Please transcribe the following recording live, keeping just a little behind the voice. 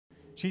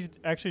she's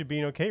actually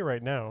being okay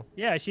right now.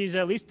 Yeah, she's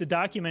at least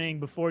documenting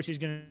before she's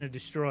going to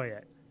destroy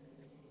it.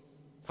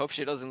 Hope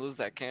she doesn't lose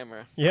that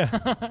camera. Yeah.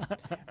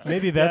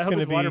 Maybe Yeah, I that's hope going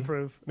to it's be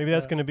waterproof. maybe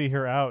that's going to be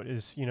her out.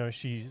 Is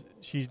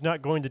she's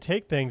not going to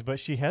take things, but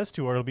she has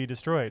to, or it'll be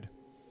destroyed.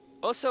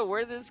 Also,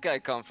 where did this guy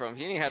come from?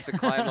 He didn't have to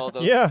climb all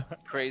those Yeah.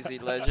 crazy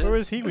Where was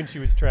ledges. he when she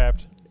was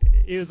trapped?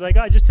 He was like,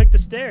 I just took the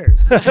stairs.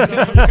 It's on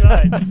the other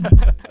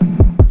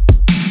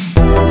side.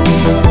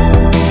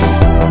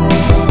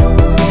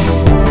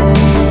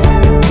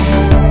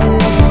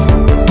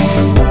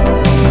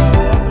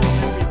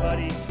 Welcome,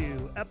 everybody,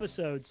 to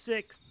episode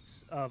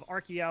 6 of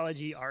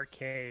Archaeology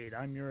Arcade.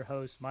 I'm your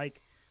host,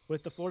 Mike,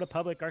 with the Florida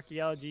Public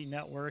Archaeology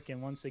Network.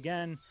 And once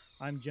again,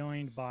 I'm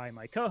joined by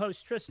my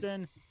co-host,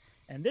 Tristan.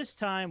 And this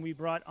time we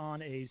brought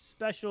on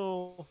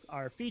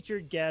our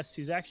featured guest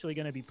who's actually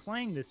going to be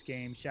playing this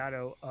game,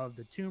 Shadow of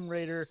the Tomb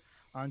Raider,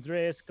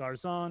 Andres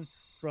Garzon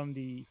from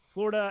the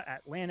Florida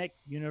Atlantic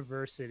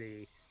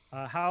University.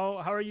 How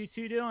are you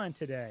two doing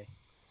today?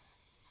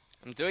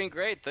 I'm doing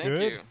great, thank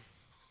Good. you.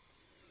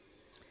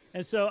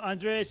 And so,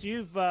 Andres,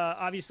 you've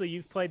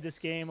played this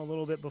game a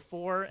little bit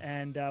before,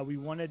 and we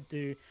wanted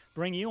to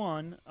bring you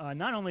on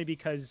not only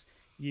because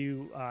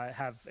you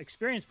have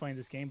experience playing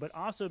this game, but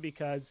also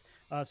because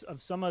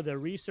of some of the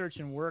research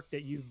and work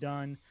that you've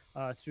done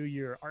through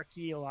your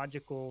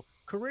archaeological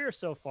career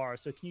so far.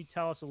 So, can you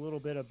tell us a little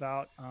bit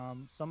about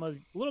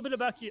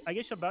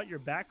about your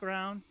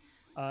background,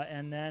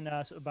 and then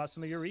about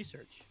some of your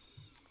research?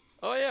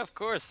 Oh yeah, of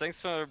course. Thanks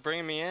for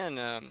bringing me in.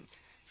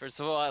 First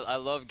of all, I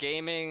love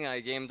gaming. I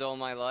gamed all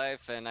my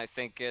life, and I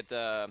think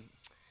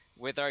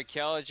with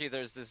archaeology,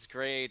 there's this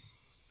great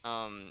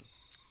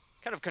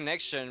kind of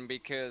connection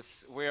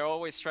because we're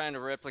always trying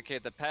to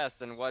replicate the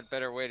past, and what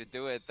better way to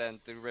do it than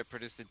to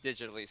reproduce it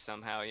digitally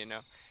somehow, you know?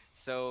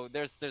 So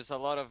there's a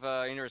lot of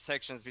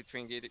intersections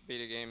between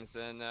video games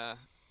and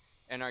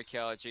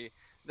archaeology.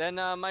 Then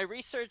my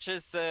research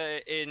is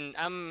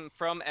I'm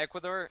from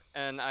Ecuador,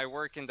 and I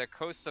work in the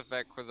coast of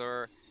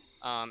Ecuador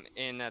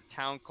in a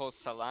town called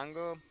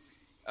Salango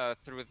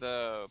through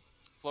the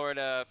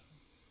Florida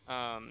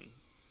um,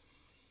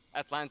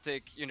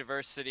 Atlantic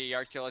University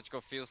Archaeological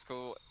Field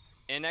School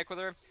in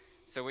Ecuador.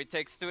 So we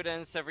take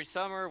students every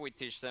summer, we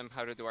teach them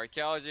how to do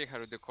archaeology, how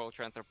to do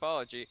cultural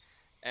anthropology,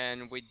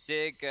 and we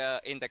dig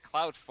in the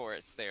cloud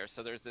forest there.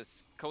 So there's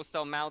this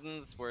coastal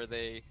mountains where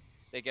they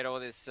get all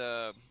this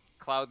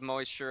cloud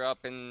moisture up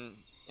in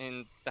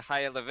the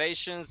high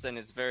elevations, and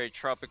it's very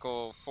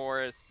tropical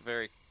forest,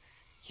 very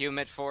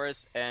humid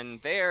forest, and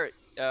there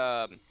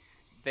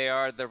they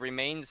are the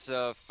remains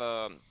of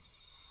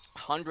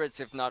hundreds,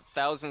 if not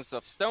thousands,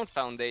 of stone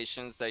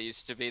foundations that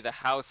used to be the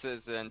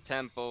houses and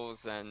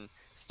temples and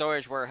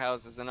storage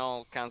warehouses and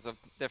all kinds of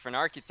different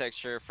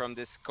architecture from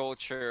this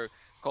culture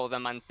called the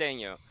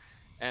Manteño.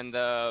 And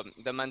the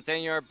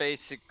Manteño are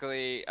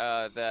basically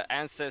the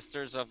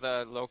ancestors of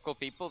the local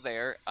people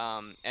there,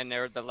 and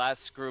they're the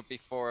last group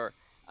before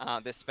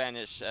the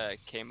Spanish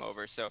came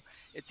over. So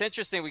it's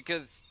interesting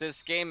because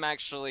this game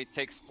actually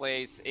takes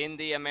place in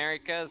the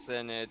Americas,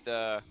 and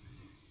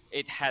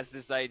it has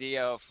this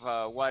idea of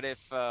what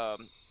if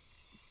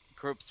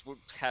groups would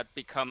have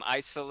become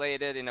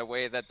isolated in a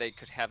way that they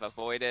could have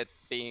avoided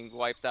being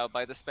wiped out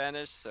by the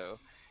Spanish. So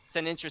it's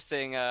an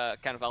interesting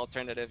kind of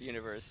alternative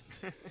universe.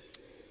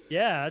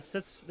 Yeah,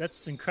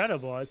 that's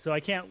incredible. So I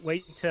can't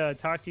wait to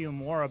talk to you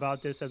more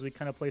about this as we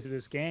kind of play through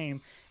this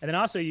game. And then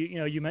also,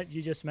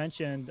 you just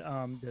mentioned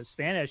the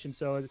Spanish, and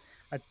so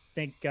I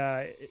think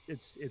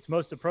it's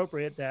most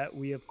appropriate that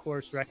we, of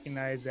course,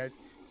 recognize that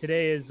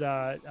today is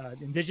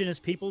Indigenous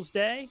Peoples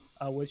Day,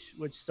 which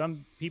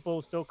some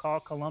people still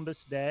call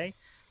Columbus Day.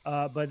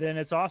 But then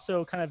it's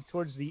also kind of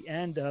towards the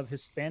end of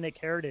Hispanic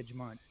Heritage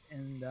Month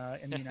in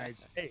the United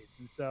States,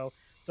 and so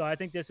I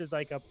think this is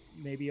like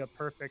maybe a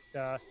perfect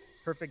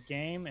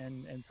game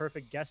and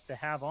perfect guest to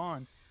have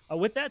on.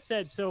 With that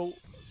said, so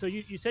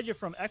you said you're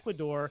from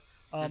Ecuador.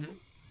 Mhm.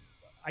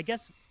 I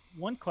guess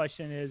one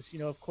question is,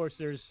 of course,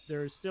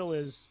 there still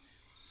is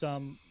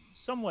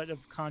somewhat of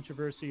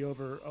controversy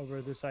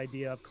over this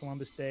idea of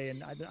Columbus Day,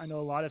 and I know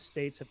a lot of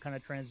states have kind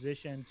of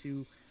transitioned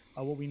to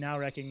what we now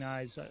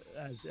recognize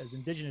as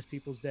Indigenous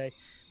Peoples Day.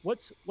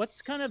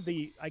 What's kind of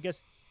the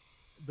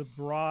the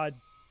broad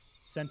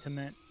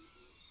sentiment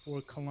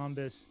for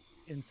Columbus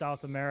in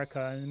South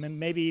America, and then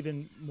maybe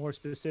even more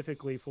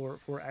specifically for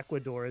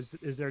Ecuador? Is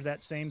there that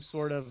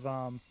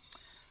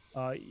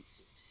uh,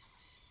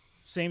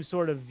 same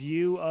sort of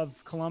view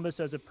of Columbus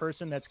as a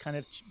person that's kind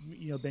of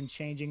been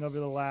changing over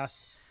the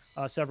last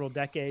several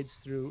decades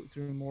through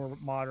more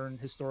modern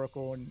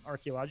historical and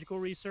archaeological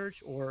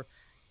research, or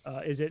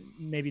is it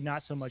maybe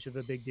not so much of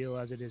a big deal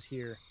as it is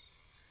here?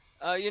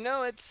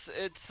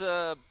 It's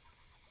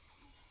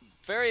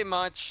very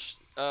much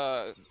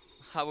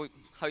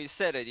how you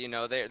said it. You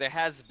know, there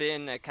has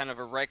been a kind of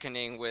a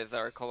reckoning with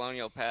our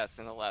colonial past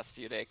in the last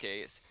few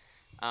decades.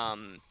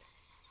 Um,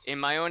 in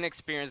my own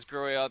experience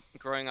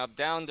growing up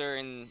down there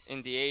in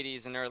the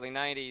 80s and early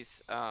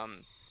 90s,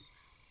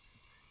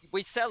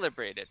 we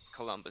celebrated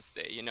Columbus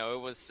Day. You know,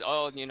 it was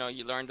all, you know,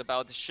 you learned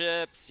about the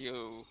ships,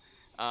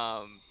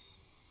 um,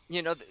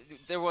 you know,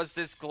 there was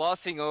this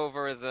glossing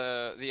over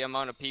the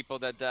amount of people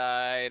that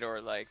died, or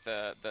like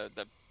the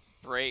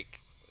break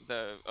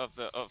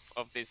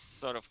of these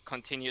sort of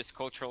continuous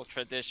cultural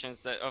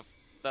traditions that of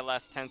the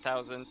last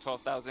 10,000,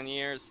 12,000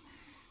 years.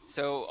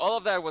 So all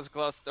of that was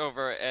glossed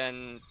over,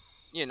 and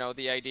you know,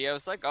 the idea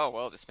was like, oh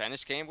well, the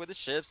Spanish came with the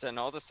ships, and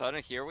all of a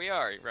sudden here we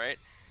are, right?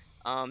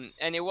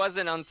 And it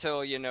wasn't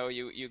until, you know,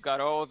 you got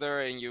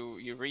older and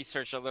you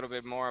researched a little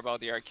bit more about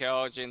the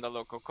archaeology and the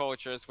local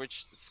cultures,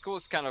 which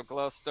schools kind of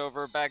glossed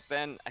over back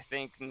then. I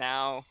think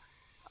now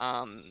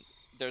um,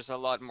 there's a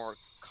lot more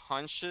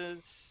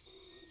conscious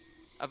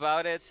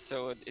about it,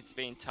 so it's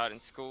being taught in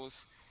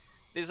schools.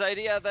 This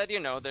idea that, you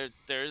know,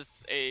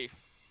 there's a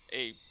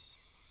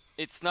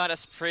it's not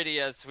as pretty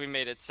as we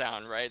made it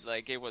sound, right?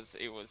 Like it was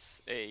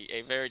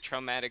a very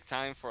traumatic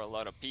time for a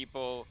lot of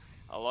people.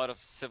 A lot of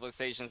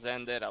civilizations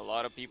ended. A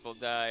lot of people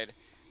died.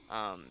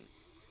 Um,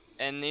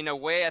 and in a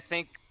way, I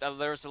think that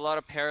there's a lot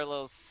of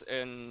parallels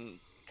in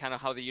kind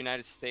of how the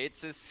United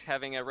States is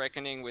having a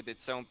reckoning with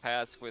its own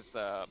past, with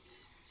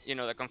you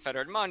know, the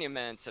Confederate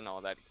monuments and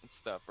all that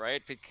stuff,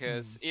 right? Hmm.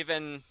 Because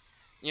even,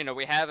 you know,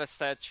 we have a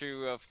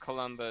statue of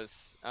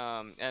Columbus,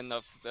 and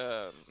of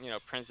the, you know,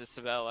 Princess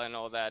Isabella and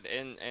all that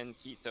in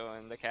Quito,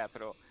 in the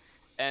capital.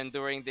 And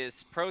during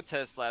this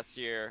protest last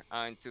year,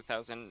 in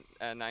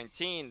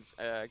 2019,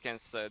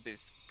 against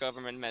these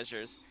government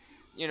measures,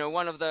 you know,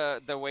 one of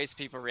the ways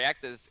people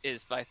react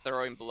is by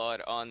throwing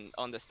blood on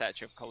the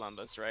statue of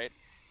Columbus, right?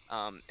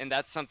 And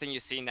that's something you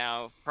see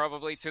now.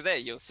 Probably today,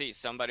 you'll see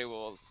somebody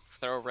will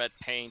throw red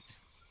paint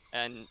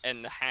and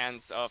the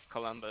hands of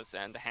Columbus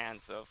and the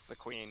hands of the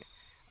Queen,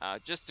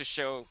 just to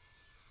show,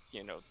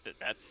 you know,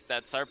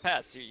 that's our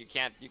past. You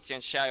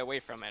can't shy away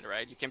from it,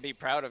 right? You can be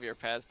proud of your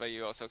past, but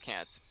you also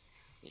can't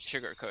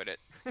sugarcoat it.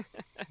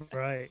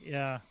 Right.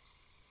 Yeah.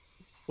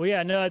 Well,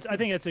 yeah. No, I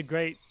think it's a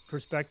great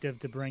perspective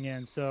to bring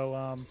in.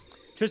 So,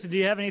 Tristan, do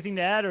you have anything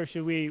to add, or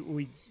should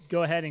we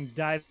go ahead and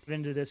dive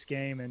into this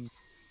game and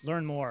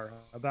learn more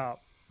about?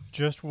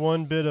 Just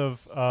one bit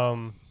of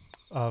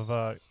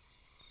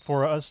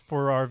for us,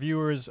 for our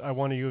viewers, I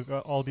want you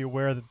all be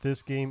aware that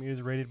this game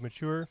is rated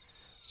mature,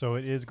 so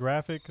it is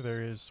graphic.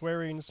 There is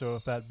swearing, so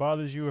if that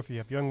bothers you, if you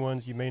have young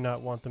ones, you may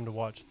not want them to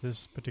watch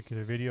this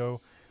particular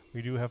video.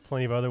 We do have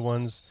plenty of other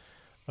ones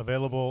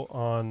available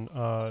on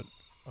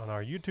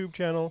our YouTube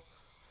channel,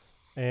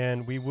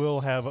 and we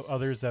will have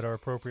others that are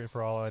appropriate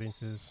for all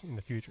audiences in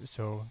the future.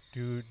 So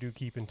do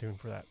keep in tune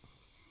for that.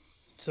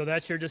 So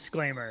that's your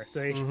disclaimer.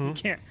 So you,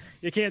 Mm-hmm.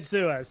 you can't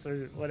sue us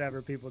or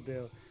whatever people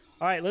do.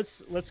 All right,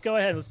 let's go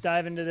ahead. Let's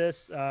dive into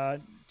this.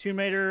 Tomb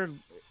Raider,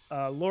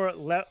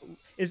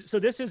 so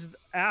this is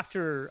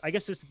after. I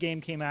guess this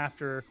game came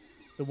after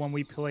the one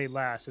we played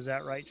last. Is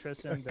that right,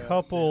 Tristan?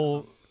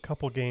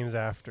 Couple games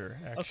after,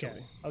 Okay.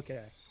 actually.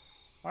 Okay.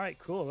 All right.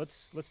 Cool.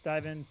 Let's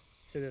dive into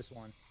this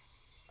one.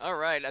 All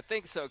right, I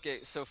think so. Okay,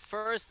 so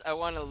first I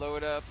want to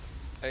load up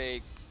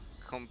a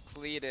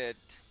completed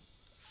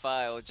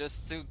file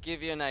just to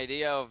give you an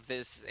idea of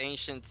this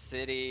ancient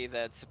city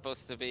that's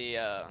supposed to be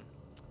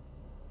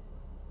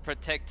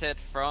protected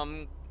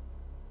from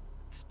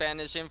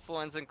Spanish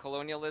influence and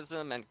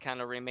colonialism, and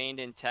kind of remained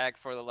intact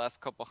for the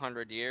last couple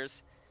hundred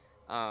years.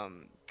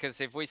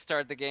 Because if we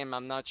start the game,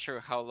 I'm not sure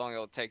how long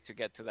it'll take to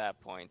get to that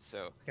point.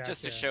 So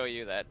just to Gotcha. show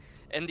you that.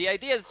 And the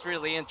idea is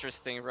really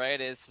interesting, right?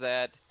 Is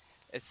that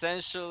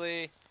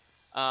essentially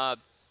uh,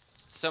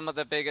 some of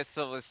the biggest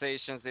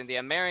civilizations in the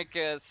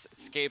Americas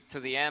escaped to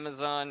the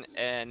Amazon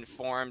and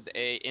formed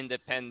a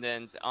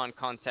independent,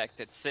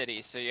 uncontacted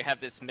city. So you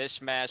have this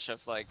mishmash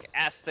of like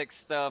Aztec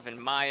stuff and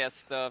Maya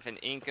stuff and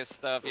Inca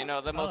stuff. You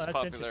know, the Oh, most that's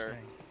popular.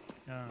 interesting.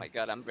 Oh my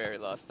God, I'm very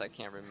lost. I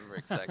can't remember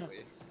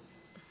exactly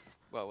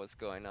what was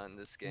going on in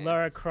this game.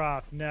 Lara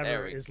Croft There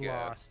never we is go.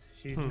 lost.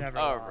 She's Hmm. never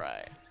All lost.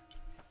 right.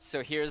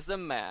 So here's the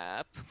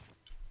map.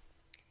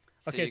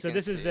 Okay, you so can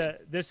this is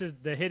see.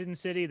 the hidden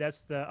city.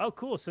 That's the oh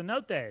cool.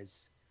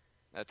 Cenotes.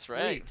 That's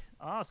right. Sweet.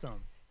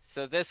 Awesome.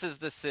 So this is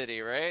the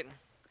city, right?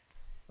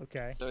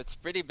 Okay. So it's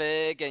pretty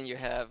big, and you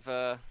have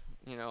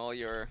you know, all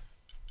your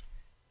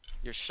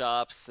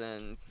shops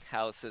and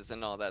houses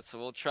and all that. So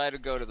we'll try to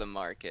go to the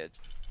market.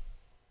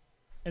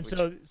 And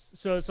Which-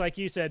 so it's like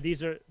you said.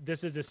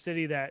 This is a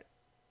city that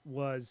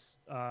was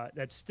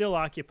that's still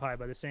occupied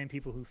by the same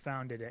people who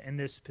founded it in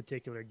this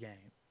particular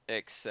game.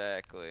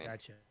 Exactly.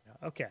 Gotcha.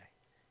 Okay.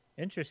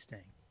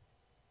 Interesting.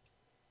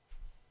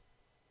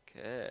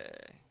 Okay.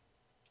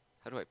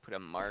 How do I put a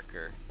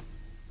marker?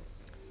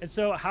 And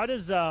so, how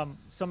does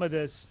some of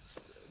this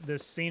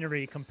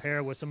scenery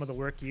compare with some of the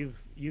work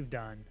you've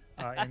done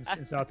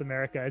in South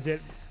America? Is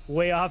it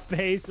way off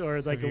base, or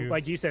is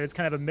like you said, it's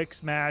kind of a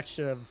mixed match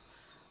of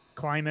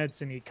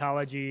climates and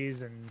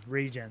ecologies and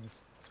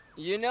regions?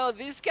 You know,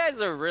 these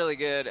guys are really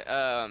good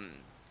about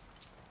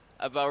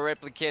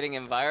replicating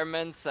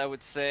environments. I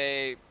would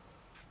say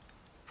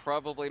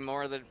probably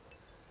more than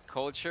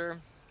culture.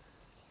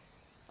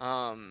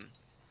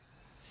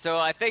 So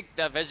I think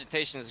the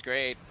vegetation is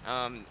great.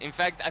 In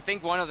fact, I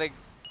think one of the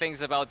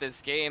things about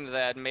this game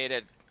that made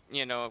it,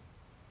 you know,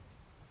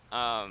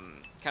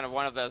 kind of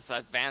one of those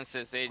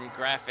advances in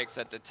graphics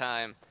at the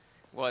time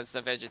was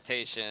the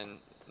vegetation.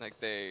 Like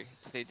they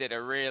did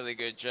a really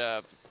good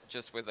job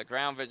just with the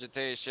ground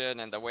vegetation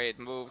and the way it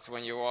moves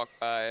when you walk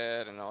by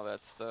it and all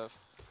that stuff.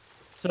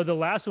 So the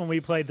last one we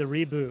played, the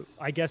reboot,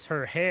 I guess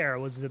her hair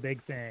was the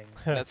big thing.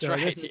 That's So right,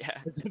 this is- yeah.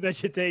 It's the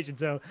vegetation.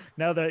 So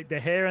now the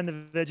hair and the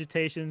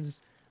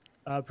vegetation's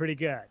pretty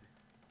good.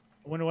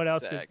 I wonder what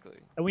else. Exactly.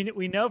 And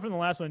we know from the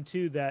last one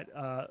too that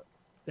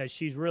that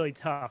she's really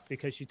tough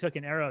because she took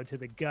an arrow to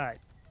the gut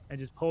and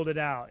just pulled it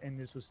out, and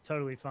this was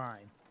totally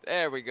fine.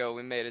 There we go.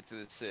 We made it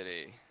to the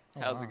city.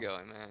 Oh, How's wow. it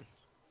going, man?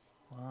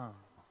 Wow.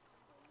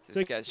 This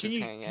So guy's can just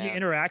you hanging can you out.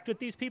 interact with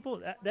these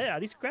people? Yeah,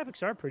 these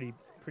graphics are pretty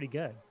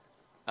good.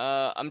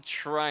 I'm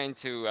trying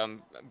to.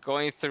 I'm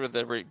going through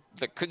the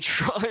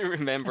controller,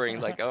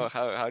 remembering like, oh,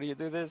 how do you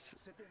do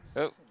this?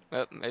 Oh,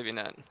 well, maybe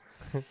not.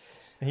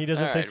 He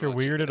doesn't All think right, you're we'll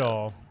check weird it at out.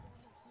 all.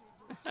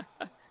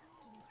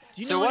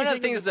 Do you So know one of the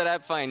anything things that I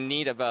find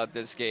neat about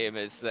this game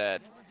is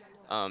that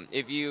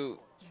if you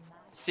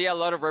see a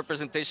lot of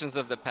representations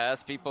of the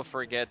past, people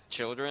forget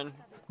children,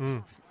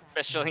 Mm.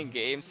 especially in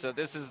games. So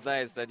this is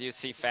nice that you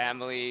see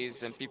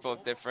families and people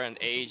of different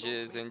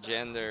ages and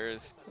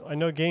genders. I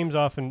know games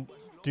often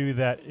do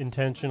that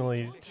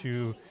intentionally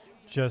to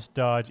just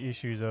dodge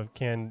issues of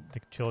can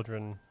the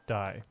children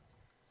die.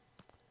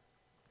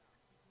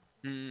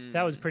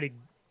 that was pretty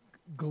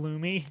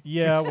gloomy?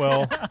 Yeah,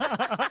 well,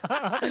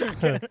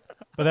 but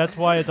that's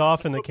why it's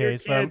often the Hope your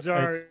case. But, kids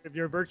if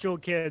your virtual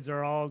kids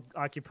are all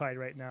occupied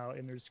right now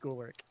in their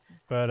schoolwork.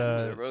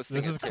 They're roasting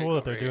this a is pig cool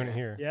that they're over doing it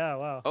here. here. Yeah,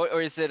 wow. Oh,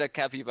 or is it a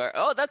capybara?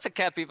 Oh, that's a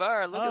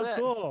capybara. Look Oh, at that.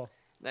 cool.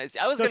 Nice.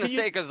 I was So gonna can you-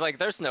 say because like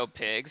there's no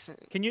pigs.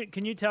 Can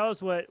you tell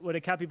us what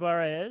a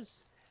capybara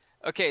is?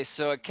 Okay,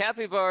 so a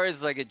capybara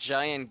is like a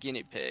giant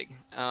guinea pig.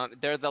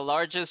 They're the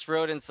largest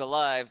rodents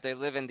alive. They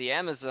live in the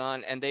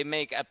Amazon, and they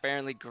make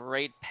apparently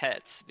great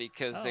pets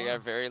because they Oh. are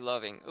very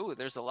loving. Ooh,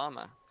 there's a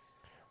llama.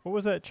 What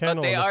was that channel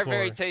But they on the are floor?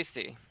 very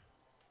tasty.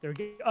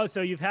 Oh,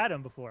 so you've had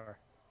them before?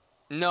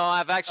 No,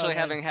 I've actually Okay.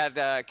 haven't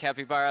had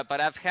capybara,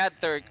 but I've had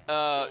their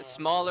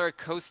smaller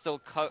coastal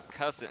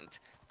cousin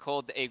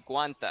called a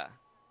guanta.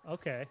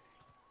 Okay.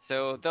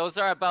 So those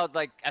are about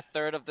like a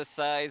third of the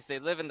size. They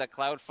live in the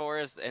cloud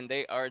forest, and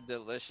they are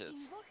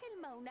delicious.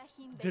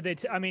 Do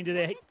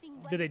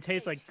they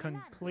taste like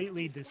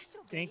completely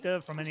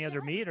distinctive from any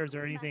other meat, or is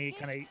there anything it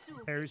kind of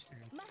compares to?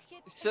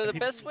 So the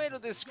best way to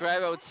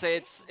describe, I would say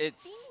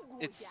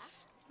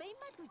it's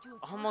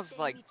almost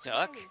like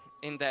duck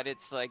in that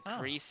it's like Oh.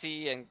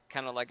 greasy and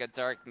kind of like a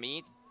dark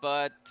meat,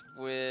 but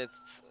with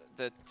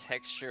the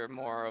texture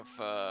more of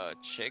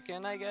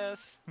chicken, I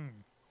guess.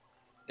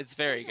 It's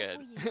very good.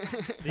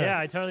 Yeah,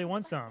 I totally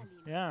want some.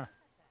 Yeah.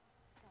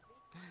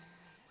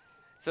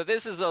 So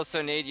this is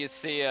also neat. You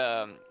see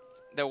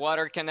the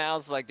water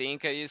canals like the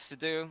Inca used to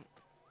do.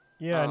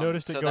 Yeah, I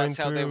noticed it So going that's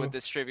how through. they would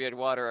distribute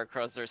water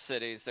across their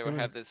cities. They would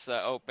was- have this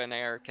open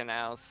air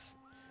canals.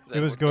 It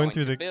was going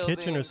through the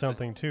kitchen or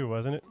something too,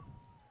 wasn't it?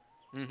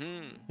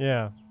 Mm-hmm.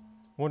 Yeah.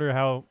 Wonder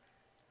how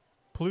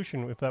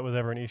pollution, if that was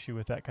ever an issue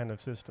with that kind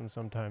of system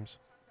sometimes.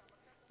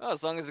 Well,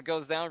 as long as it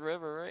goes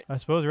downriver, right? I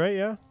suppose, right?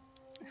 Yeah.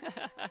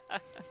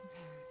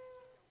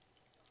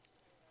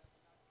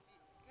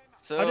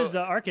 So, How does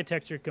the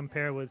architecture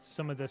compare with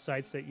some of the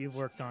sites that you've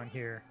worked on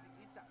here?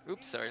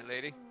 oops, sorry,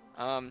 lady.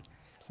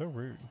 So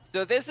rude.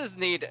 So this is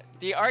neat.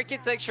 The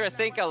architecture, I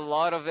think a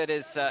lot of it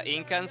is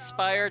Inca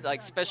inspired, like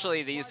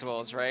especially these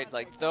walls, right?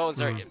 Like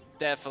those are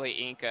definitely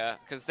Inca,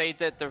 because they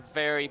did the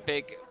very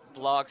big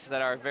blocks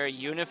that are very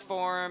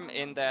uniform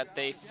in that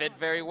they fit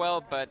very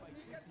well, but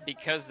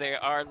because they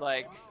are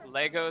like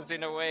Legos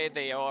in a way,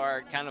 they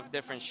are kind of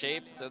different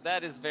shapes. So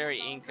that is very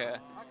Inca.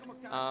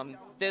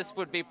 This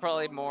would be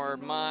probably more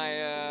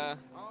my,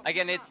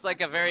 again, it's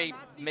like a very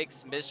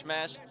mixed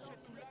mishmash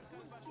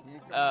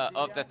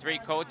of the three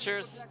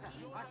cultures.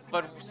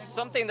 But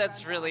something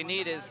that's really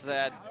neat is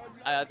that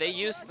they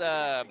used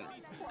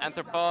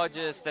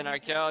anthropologists and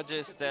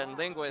archaeologists and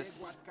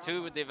linguists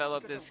to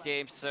develop this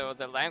game. So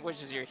the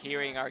languages you're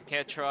hearing are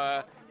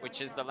Quechua,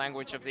 which is the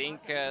language of the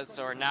Incas,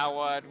 or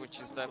Nahuatl, which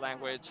is the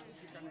language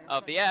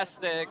of the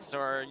Aztecs,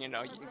 or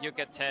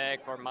Yucatec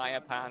or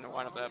Mayapan,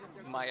 one of the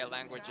Maya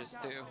languages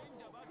too.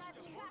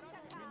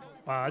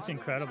 Wow, that's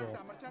incredible.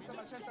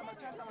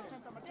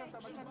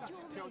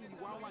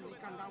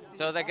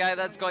 So the guy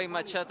that's going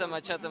machata,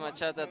 machata,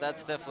 machata,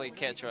 that's definitely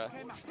Quechua.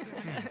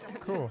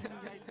 Cool.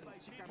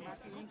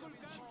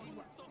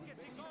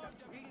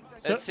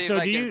 Let's see so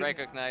if I do can you-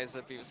 recognize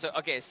the people. So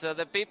okay, so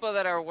the people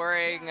that are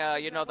wearing,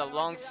 the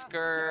long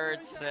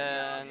skirts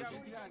and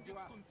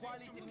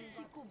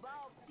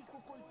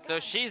so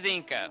she's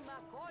Inca,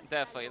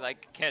 definitely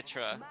like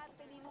Quechua.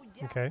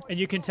 Okay. And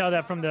you can tell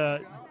that from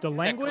the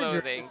language or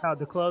clothing. just how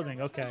the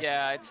clothing. Okay.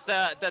 Yeah, it's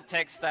the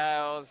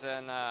textiles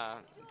and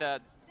the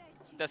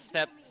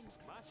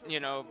you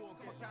know,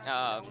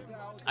 uh,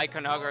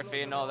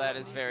 iconography and all that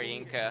is very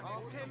Inca.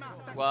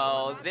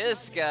 Well,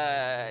 this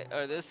guy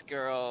or this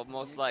girl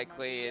most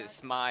likely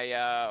is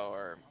Maya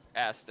or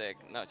Aztec,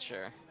 not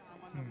sure.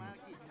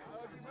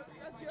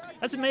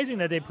 That's amazing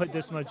that they put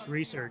this much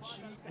research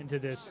into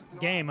this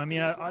game. I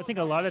mean, I think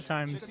a lot of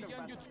times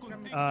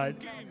uh,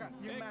 Look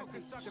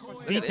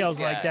at this details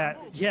like guy. that.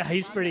 Yeah,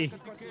 he's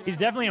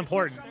definitely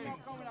important.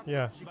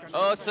 Yeah.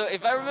 Oh, so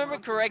if I remember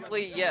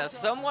correctly, yeah,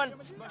 someone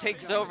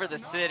takes over the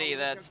city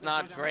that's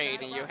not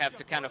great, and you have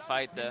to kind of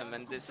fight them,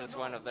 and this is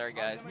one of their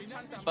guys.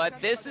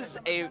 But this is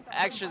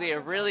actually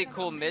a really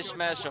cool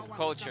mishmash of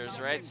cultures,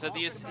 right? So do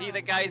you see the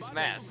guy's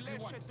mask?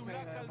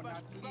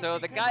 So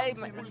the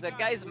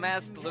guy's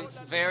mask looks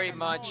very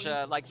much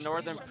like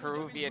northern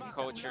Peruvian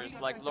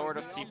cultures, like Lord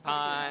of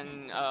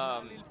Sipan,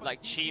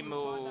 like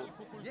Chimu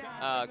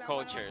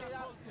cultures.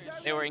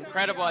 They were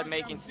incredible at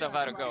making stuff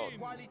out of gold.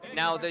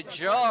 Now the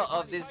jaw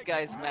of this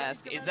guy's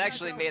mask is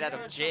actually made out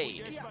of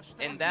jade,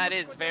 and that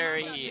is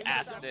very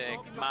Aztec,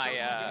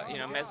 Maya,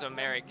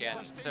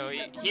 Mesoamerican. So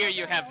here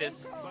you have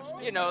this,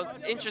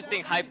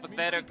 interesting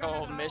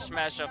hypothetical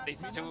mishmash of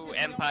these two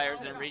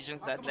empires and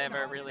regions that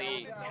never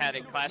really had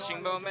a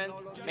clashing moment.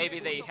 Maybe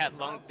they had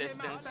long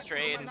distance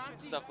trade and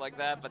stuff like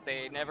that, but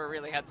they never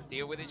really had to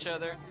deal with each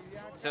other.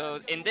 So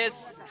in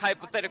this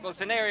hypothetical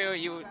scenario,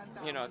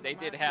 they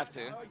did have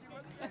to.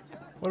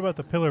 What about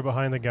the pillar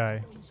behind the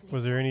guy?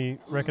 Was there any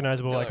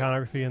recognizable Pillar.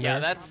 iconography in Yeah,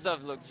 there? that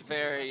stuff looks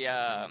very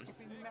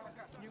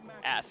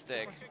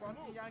Aztec.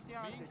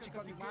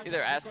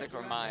 Either Aztec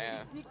or Maya.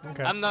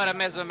 Okay. I'm not a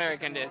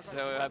Mesoamericanist,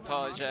 so I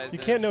apologize. You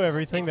if can't know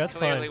everything. It's That's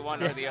clearly fine.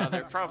 one or the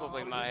other.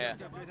 Probably Maya.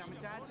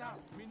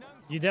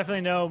 You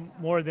definitely know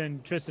more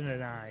than Tristan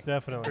and I,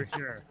 Definitely. for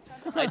sure.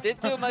 I did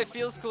do my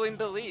field school in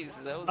Belize.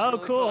 That was Oh,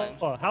 really cool.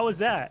 fun. How was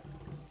that?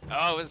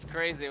 Oh, it was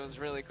crazy. It was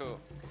really cool.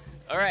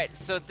 All right,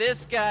 so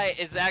this guy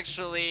is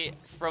actually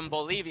from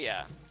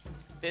Bolivia.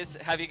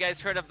 Have you guys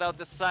heard about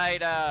the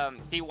site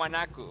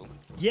Tiwanaku?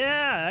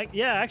 Yeah,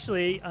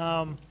 actually,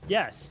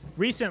 yes.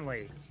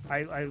 Recently,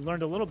 I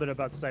learned a little bit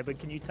about the site, but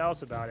can you tell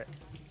us about it?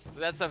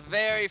 That's a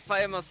very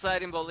famous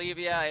site in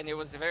Bolivia, and it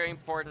was very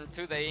important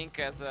to the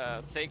Incas, a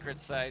sacred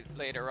site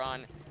later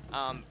on.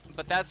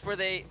 But that's where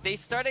they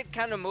started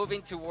kind of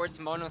moving towards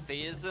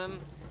monotheism,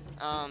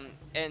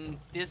 and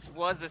this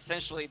was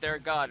essentially their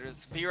god. It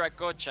was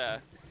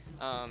Viracocha,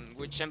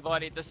 which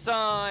embodied the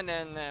sun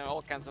and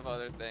all kinds of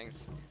other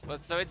things. But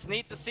so it's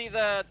neat to see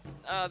that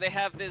they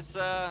have this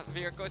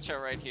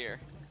Viracocha right here.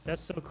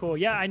 That's so cool.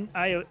 Yeah,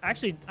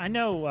 I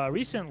know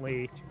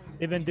recently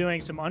they've been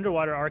doing some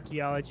underwater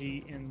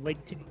archaeology in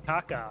Lake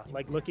Titicaca,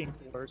 like looking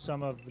for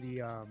some of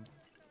the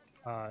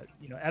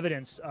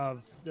evidence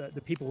of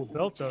the people who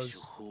built those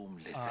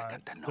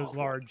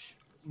large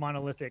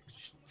monolithic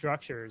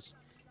structures.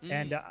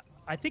 And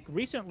I think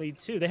recently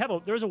too,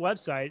 there's a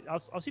website.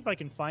 I'll see if I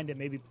can find it.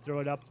 Maybe throw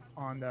it up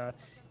on the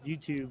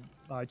YouTube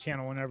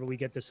channel whenever we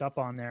get this up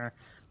on there.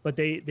 But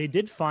they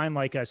did find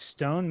like a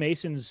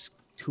stonemason's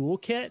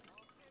toolkit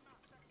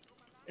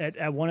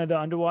at one of the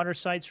underwater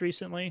sites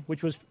recently,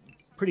 which was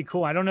pretty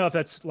cool. I don't know if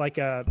that's like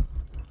a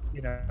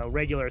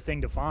regular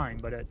thing to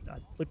find, but it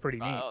looked pretty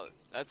neat. Oh,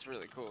 that's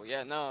really cool.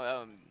 Yeah,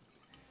 no,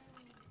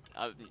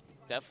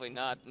 definitely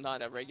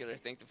not a regular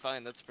thing to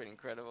find. That's pretty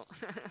incredible.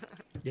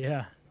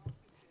 Yeah.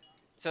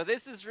 So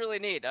this is really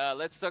neat.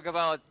 Let's talk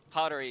about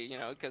pottery,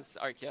 because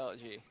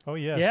archaeology. Oh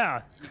yes.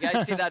 Yeah. You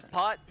guys see that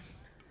pot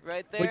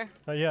right there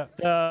Yeah.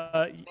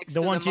 next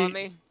the to one the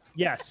mummy?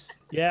 Yes.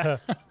 Yeah.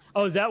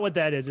 Oh, is that what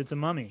that is? It's a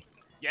mummy.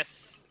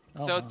 Yes.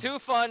 Oh, So wow. two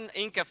fun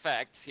Inca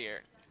facts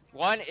here.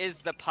 One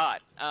is the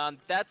pot.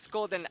 That's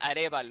called an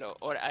arevalo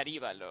or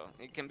arivalo.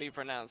 It can be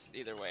pronounced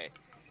either way.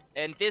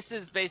 And this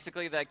is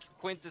basically the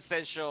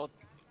quintessential,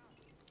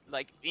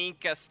 like,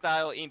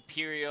 Inca-style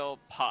imperial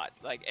pot.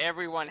 Like,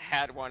 everyone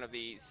had one of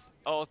these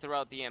all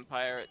throughout the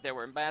empire. They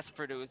were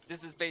mass-produced.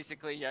 This is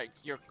basically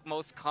your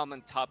most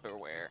common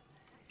Tupperware.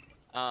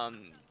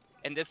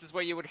 And this is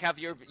where you would have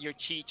your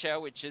chicha,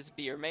 which is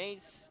beer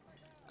maize.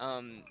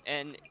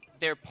 And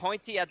they're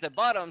pointy at the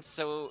bottom,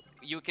 so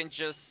you can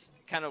just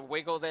kind of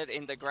wiggle that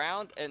in the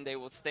ground, and they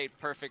will stay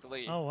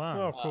perfectly Oh,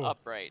 wow. Oh, cool.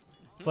 upright.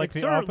 It's like it the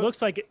sort of opposite.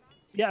 looks like,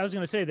 yeah, I was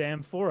going to say the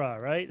amphora,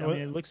 right? I Well-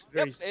 mean, it looks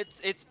very... Yep,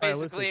 it's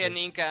basically an stylistically.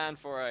 Inca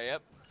amphora.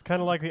 Yep. It's kind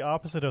of like the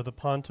opposite of the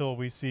pontil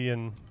we see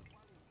in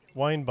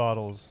wine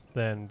bottles,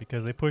 then,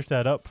 because they push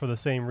that up for the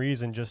same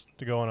reason, just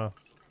to go on a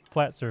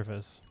flat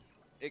surface.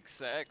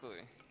 Exactly.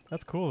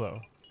 That's cool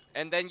though.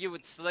 And then you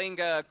would sling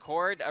a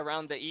cord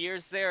around the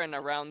ears there and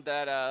around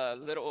that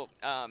little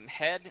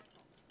head,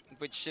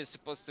 which is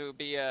supposed to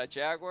be a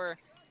jaguar.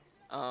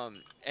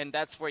 And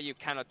that's where you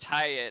kind of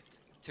tie it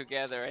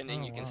together, and then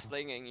Oh, you can wow.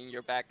 sling it in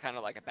your back, kind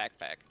of like a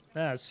backpack.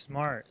 That's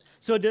smart.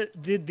 So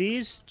did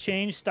these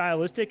change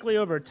stylistically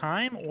over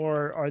time,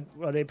 or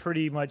are they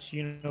pretty much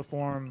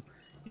uniform?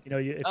 If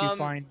you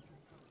find...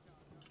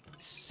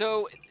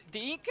 So the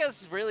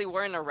Incas really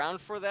weren't around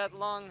for that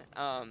long,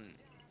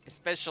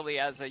 especially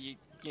as a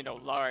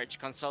large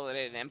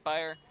consolidated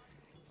empire.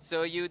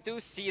 So you do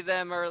see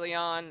them early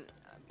on,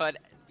 but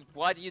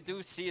what you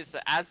do see is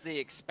that as they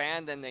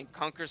expand and then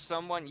conquer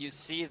someone, you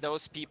see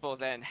those people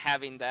then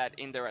having that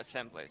in their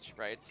assemblage,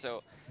 right?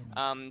 So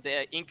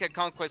the Inca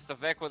conquest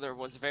of Ecuador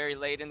was very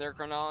late in their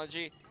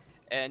chronology.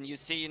 And you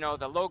see,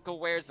 the local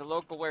wares, and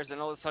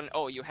all of a sudden,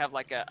 oh, you have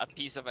like a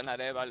piece of an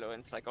arevalo,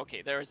 and it's like,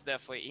 okay, there's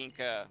definitely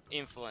Inca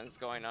influence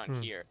going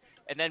on here.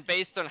 And then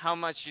based on how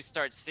much you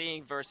start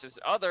seeing versus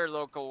other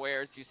local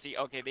wares, you see,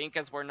 okay, the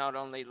Incas were not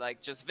only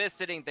like just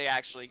visiting, they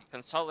actually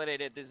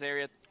consolidated this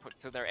area put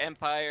to their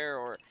empire,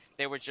 or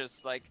they were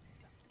just like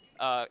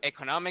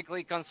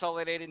economically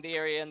consolidating the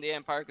area and the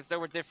empire, because there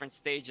were different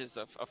stages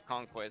of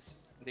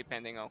conquest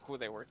depending on who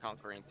they were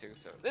conquering to.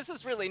 So this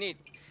is really neat.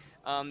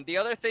 The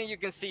other thing you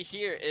can see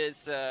here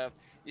is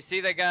you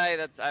see the guy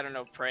that's, I don't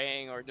know,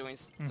 praying or doing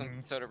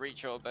some sort of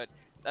ritual, but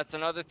that's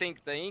another thing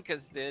the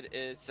Incas did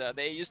is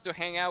they used to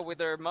hang out with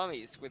their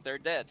mummies, with their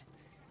dead.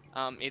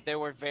 If they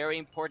were very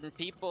important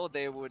people,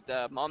 they would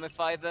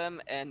mummify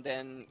them and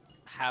then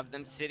have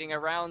them sitting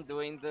around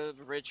doing the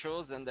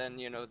rituals, and then,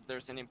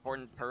 there's an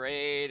important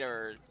parade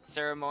or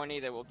ceremony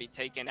that will be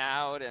taken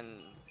out and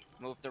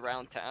moved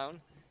around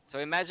town. So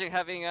imagine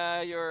having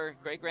your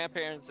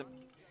great-grandparents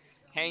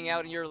hanging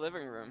out in your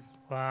living room.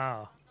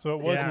 Wow. So it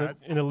wasn't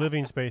in the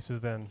living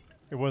spaces then?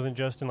 It wasn't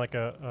just in like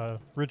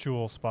a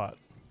ritual spot?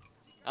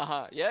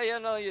 Yeah,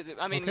 no,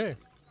 I mean,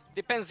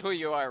 depends who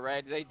you are,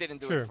 right? They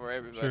didn't do it for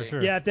everybody.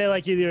 Sure. Yeah, if they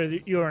like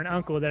you were an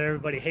uncle that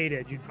everybody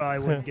hated, you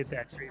probably wouldn't get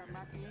that treatment.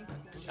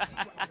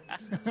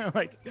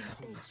 Like,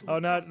 oh,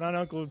 not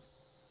uncle,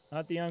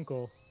 not the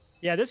uncle.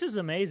 Yeah, this is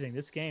amazing,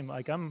 this game.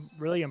 Like, I'm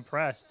really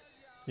impressed.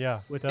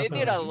 Yeah, they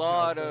did a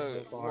lot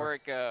of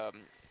work,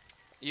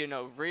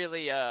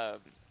 really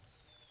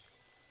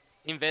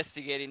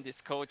investigating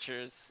these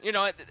cultures.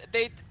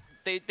 They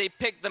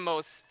picked the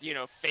most,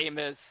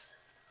 famous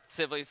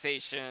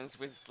civilizations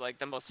with like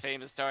the most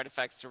famous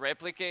artifacts to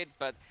replicate,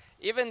 but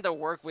even the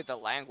work with the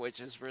language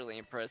is really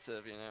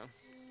impressive,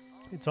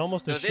 It's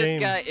almost a shame. So this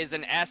guy is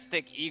an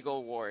Aztec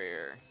eagle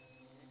warrior.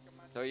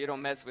 So you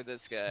don't mess with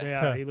this guy.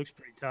 Yeah, he looks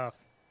pretty tough.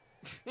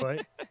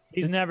 But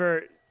he's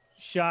never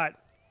shot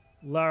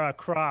Lara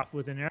Croft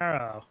with an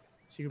arrow.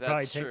 She could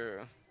probably take.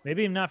 True.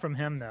 Maybe not from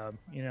him though,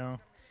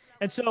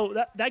 And so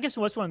that, I guess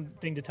what's one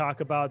thing to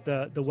talk about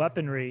the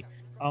weaponry.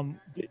 Do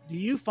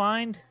you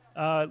find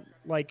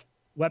like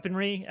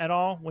weaponry at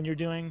all when you're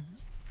doing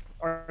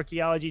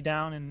archaeology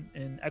down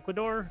in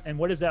Ecuador? And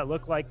what does that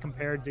look like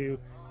compared to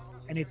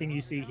anything you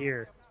see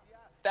here?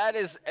 That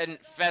is a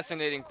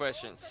fascinating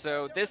question.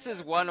 So this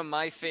is one of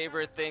my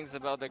favorite things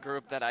about the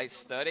group that I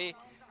study,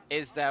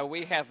 is that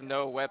we have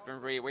no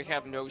weaponry, we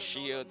have no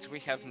shields, we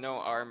have no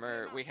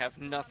armor, we have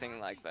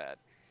nothing like that.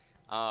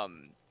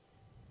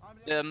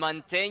 The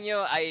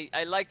Manteño,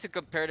 I like to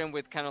compare them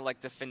with kind of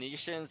like the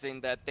Phoenicians in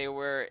that they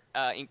were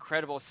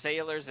incredible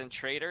sailors and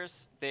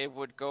traders. They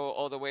would go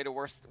all the way to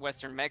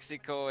western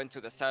Mexico and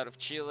to the south of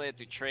Chile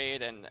to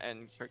trade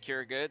and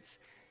procure goods.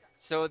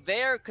 So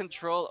their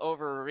control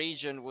over a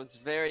region was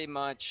very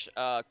much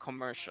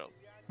commercial,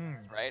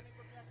 right?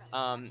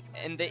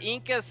 And the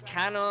Incas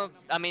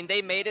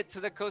they made it to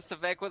the coast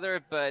of Ecuador,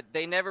 but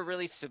they never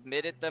really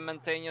submitted the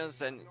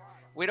Manteños, and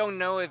we don't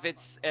know if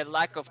it's a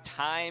lack of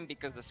time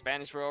because the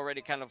Spanish were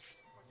already kind of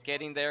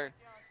getting there,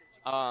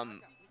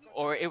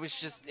 or it's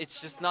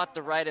just not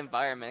the right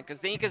environment, because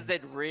the Incas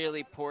did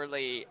really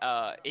poorly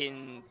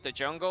in the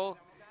jungle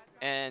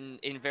and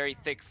in very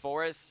thick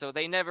forests, so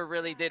they never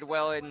really did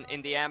well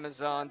in the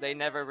Amazon. They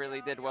never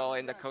really did well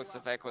in the coast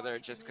of Ecuador,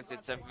 just because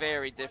it's a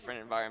very different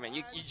environment.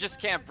 You just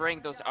can't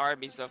bring those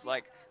armies of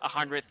like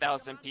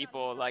 100,000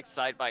 people like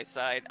side by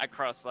side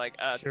across like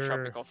a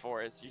tropical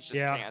forest. You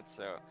just can't.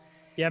 So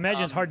yeah,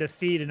 imagine it's hard to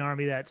feed an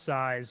army that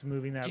size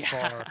moving that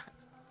far.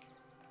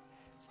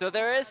 So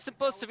there is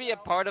supposed to be a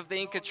part of the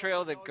Inca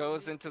Trail that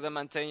goes into the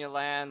Manteño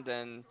land,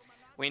 and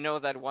we know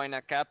that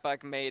Huayna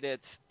Capac made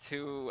it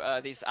to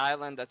this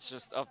island that's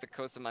just off the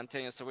coast of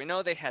Manteño. So we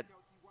know they had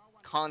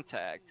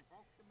contact,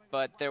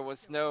 but there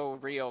was no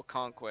real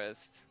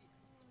conquest.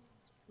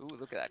 Ooh,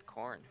 look at that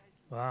corn.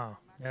 Wow,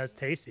 yeah, that's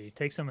tasty.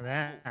 Take some of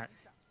that.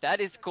 That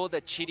is called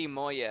a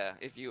chirimoya.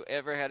 If you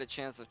ever had a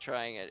chance of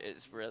trying it,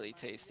 it's really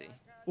tasty.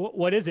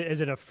 What is it?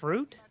 Is it a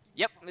fruit?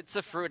 Yep, it's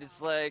a fruit.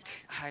 It's like,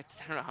 I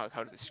don't know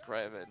how to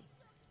describe it.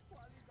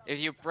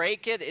 If you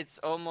break it, it's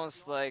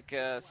almost like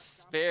a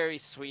very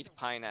sweet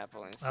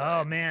pineapple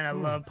inside. Oh man, I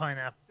love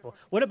pineapple.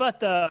 What about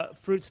the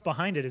fruits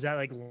behind it? Is that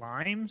like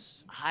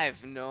limes? I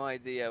have no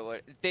idea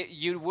what.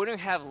 You wouldn't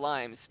have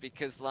limes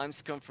because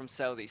limes come from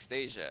Southeast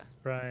Asia.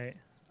 Right.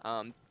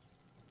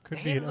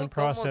 Could be an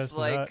unprocessed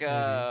like,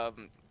 nut.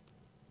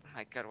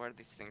 my God, what are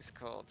these things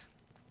called?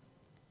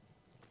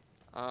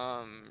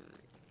 I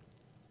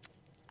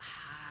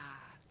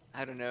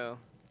don't know.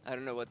 I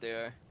don't know what they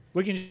are.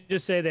 We can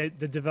just say that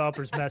the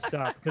developers messed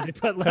up because they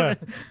put lemon.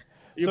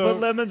 Put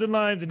lemons and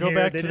limes in here. Go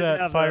back to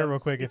that fire real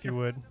quick, if you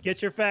would.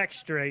 Get your facts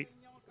straight.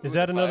 Is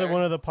that another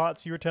one of the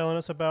pots you were telling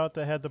us about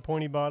that had the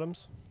pointy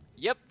bottoms?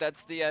 Yep,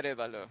 that's the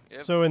arevalo.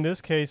 Yep. So in this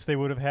case, they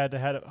would have had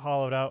it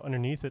hollowed out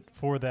underneath it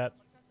for that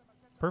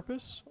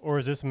purpose? Or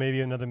is this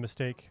maybe another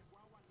mistake?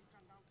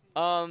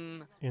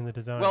 in the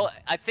design? Well,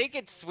 I think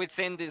it's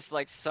within this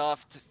like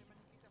soft.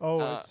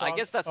 Oh, it's I soft.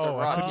 guess that's a Oh,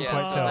 I rock. couldn't Yeah,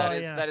 quite so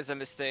tell. Yeah. that is a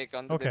mistake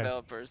on the Okay.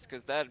 developers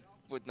because that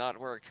would not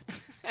work.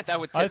 That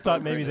would I tip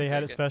thought over maybe in a they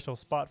had a second. special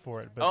spot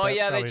for it, but Oh that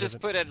yeah, they probably just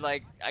doesn't. put it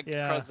like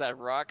Yeah. across that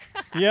rock.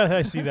 Yeah,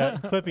 I see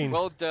that clipping.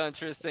 Well done,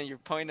 Tristan. You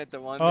pointed the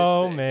one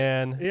Oh mistake.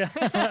 man, Yeah.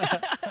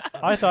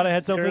 I thought I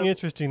had something You're-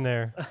 interesting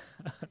there.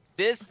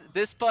 This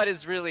spot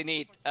is really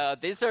neat.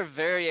 These are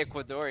very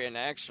Ecuadorian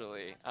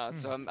actually,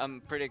 so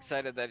I'm pretty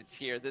excited that it's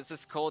here. This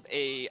is called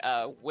a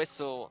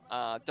whistle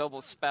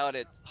double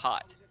spouted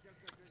pot.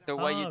 So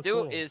what you Oh, do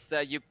cool. is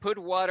that you put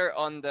water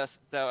on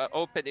the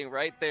opening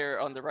right there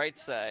on the right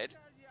side,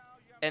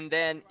 and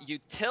then you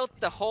tilt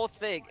the whole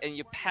thing and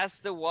you pass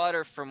the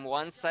water from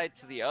one side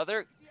to the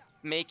other,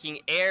 making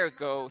air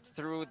go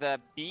through the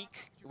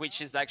beak,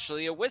 which is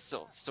actually a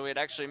whistle. So it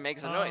actually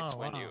makes a noise Oh,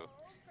 when wow. you.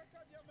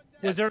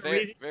 Was there That's a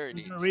reason, very was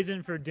neat. there a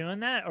reason for doing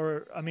that,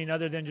 or I mean,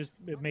 other than just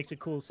it makes a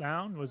cool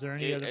sound? Was there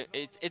any other?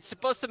 It's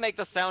supposed to make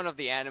the sound of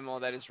the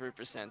animal that is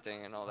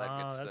representing and all that Oh,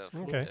 good that's stuff.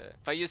 cool. Okay.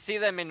 But you see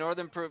them in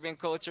northern Peruvian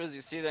cultures,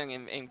 you see them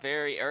in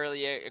very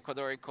early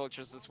Ecuadorian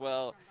cultures as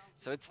well.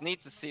 So it's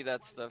neat to see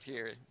that stuff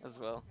here as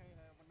well.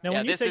 Now, Yeah,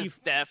 when you this say is you,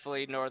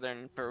 definitely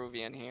northern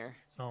Peruvian here.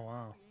 oh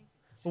wow.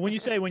 But when you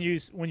say when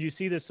you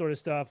see this sort of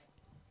stuff,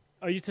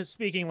 are you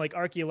speaking like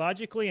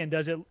archaeologically? And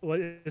does it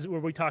were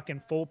we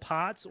talking full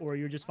pots, or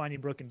you're just finding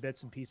broken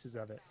bits and pieces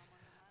of it?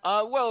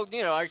 Well,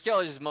 you know,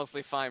 archaeologists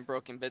mostly find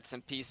broken bits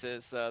and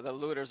pieces. The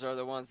looters are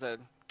the ones that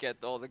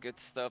get all the good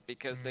stuff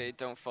because they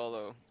don't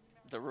follow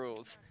the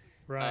rules.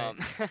 Right. Um,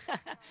 And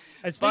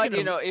but speaking you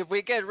of, know, if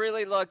we get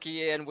really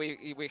lucky and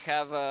we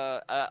have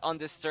a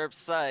undisturbed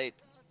site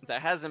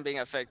that hasn't been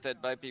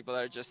affected by people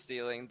that are just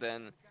stealing,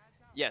 then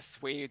yes,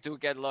 we do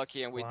get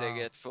lucky and we dig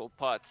Wow. it full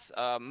pots.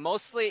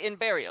 Mostly in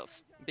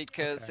burials,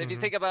 because Okay. if you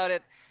think about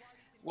it,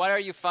 what are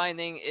you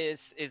finding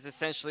is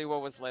essentially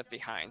what was left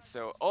behind.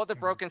 So all the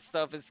broken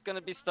stuff is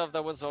gonna be stuff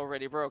that was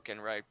already broken,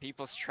 right?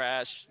 People's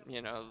trash,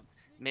 you know,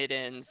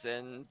 middens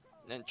and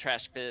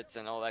trash bits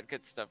and all that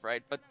good stuff,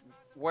 right? But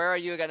where are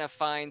you gonna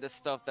find the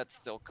stuff that's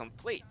still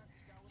complete?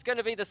 It's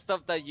gonna be the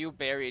stuff that you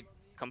buried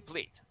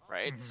complete,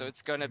 right? So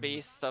it's gonna be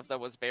stuff that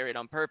was buried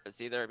on purpose,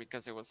 either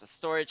because it was a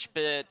storage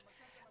pit,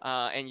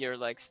 and you're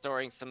like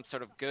storing some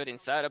sort of good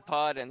inside a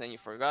pot and then you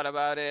forgot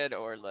about it,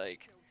 or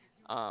like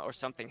or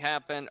something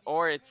happened,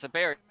 or it's a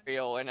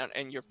burial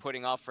and you're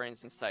putting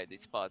offerings inside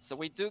these pots. So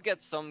we do get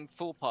some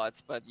full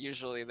pots, but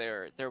usually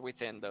they're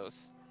within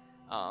those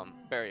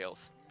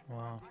burials.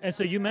 wow. And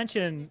so you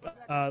mentioned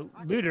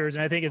looters,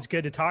 and I think it's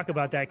good to talk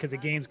about that because the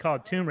game's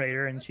called Tomb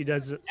Raider, and she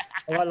does a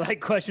lot of like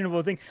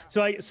questionable things.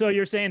 So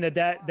you're saying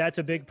that's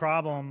a big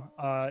problem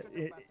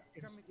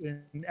it's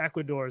in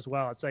Ecuador as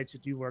well. It's sites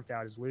that you worked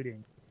out as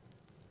looting.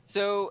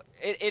 So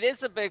it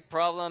is a big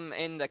problem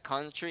in the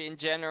country in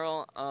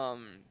general.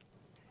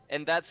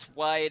 And that's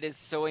why it is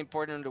so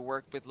important to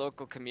work with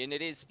local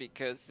communities,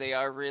 because they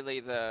are really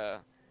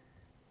the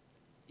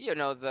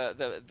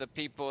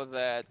people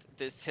that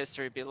this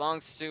history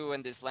belongs to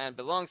and this land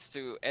belongs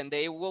to, and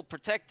they will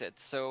protect it.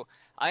 So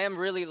I am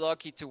really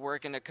lucky to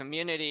work in a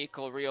community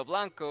called Rio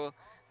Blanco,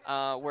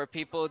 where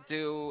people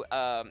do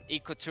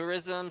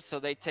ecotourism. So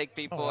they take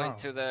people wow.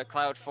 into the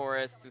cloud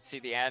forest to see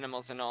the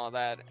animals and all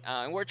that.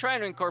 And we're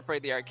trying to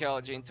incorporate the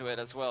archaeology into it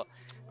as well.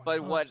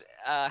 But what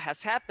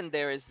has happened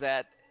there is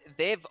that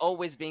they've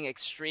always been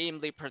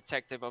extremely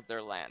protective of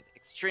their land,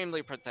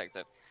 extremely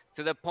protective,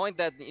 to the point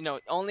that, you know,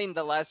 only in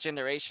the last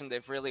generation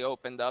they've really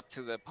opened up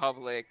to the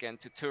public and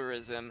to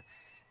tourism.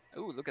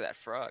 Ooh, look at that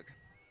frog.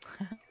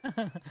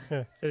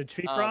 Is it a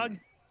tree frog?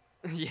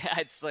 Yeah,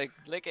 it's like,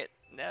 lick it.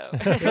 No.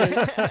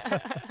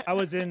 I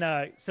was in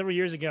several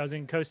years ago. I was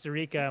in Costa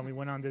Rica, and we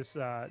went on this.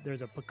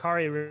 There's a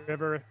Pacari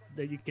River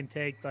that you can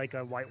take like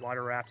a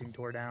whitewater rafting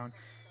tour down,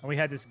 and we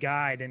had this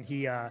guide, and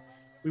he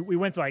we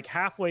went like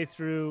halfway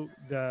through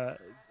to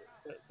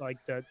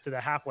the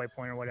halfway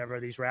point or whatever,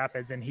 these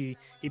rapids, and he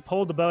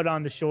pulled the boat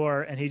on the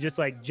shore, and he just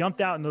like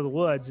jumped out into the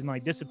woods and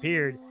like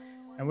disappeared.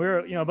 And we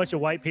were, you know, a bunch of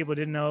white people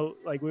didn't know,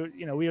 like we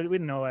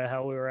didn't know where the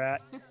hell we were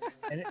at.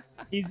 And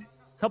he's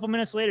a couple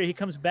minutes later, he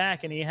comes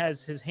back and he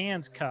has his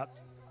hands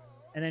cupped,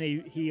 and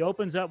then he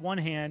opens up one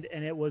hand,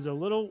 and it was a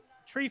little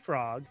tree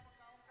frog,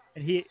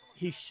 and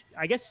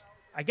I guess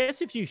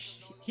if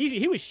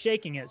he was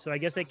shaking it, so I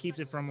guess that keeps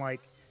it from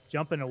like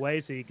jumping away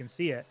so you can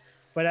see it.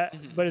 But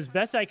as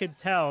best I could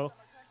tell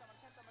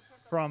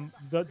from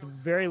the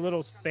very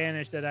little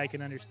Spanish that I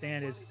can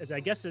understand is I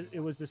guess it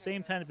was the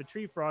same kind of a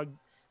tree frog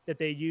that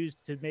they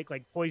used to make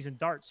like poison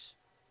darts.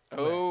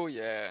 Oh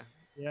yeah.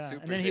 Yeah.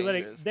 Super And then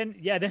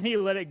dangerous. he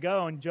let it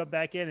go and jump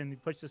back in and he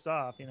pushed us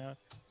off, you know.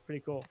 It's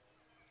pretty cool.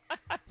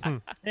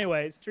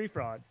 Anyway, it's tree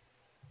frog.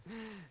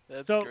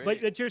 That's So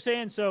great. but you're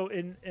saying, so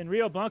in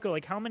Rio Blanco,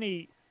 like how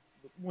many,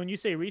 when you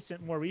say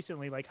more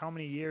recently, like how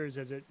many years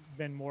has it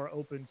been more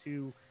open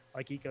to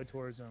like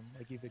ecotourism,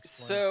 like you've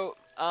explained? So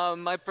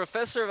my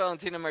professor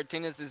Valentina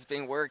Martinez has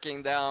been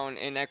working down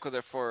in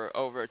Ecuador for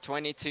over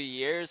 22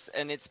 years,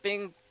 and it's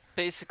been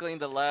basically in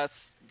the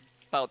last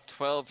about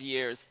 12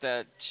 years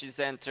that she's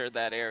entered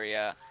that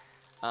area.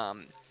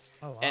 Um,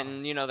 Oh wow.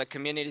 and the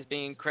community is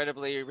being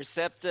incredibly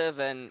receptive.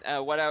 And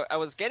what I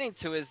was getting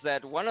to is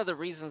that one of the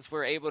reasons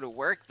we're able to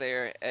work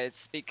there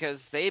is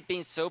because they've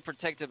been so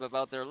protective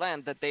about their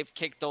land that they've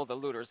kicked all the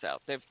looters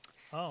out.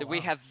 Oh We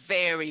wow. have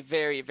very,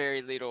 very,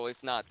 very little,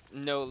 if not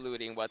no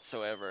looting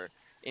whatsoever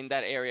in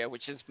that area,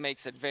 which just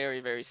makes it very,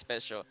 very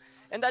special.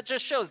 And that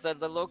just shows that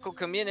the local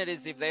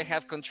communities, if they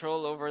have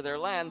control over their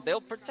land,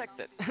 they'll protect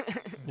it.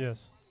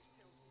 Yes.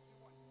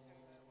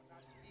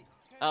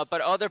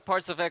 But other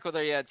parts of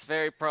Ecuador, yeah, it's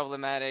very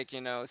problematic.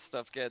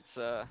 Stuff gets.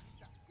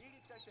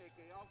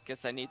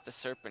 Guess I need the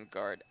serpent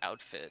guard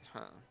outfit,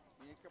 huh?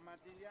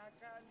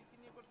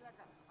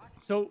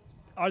 So,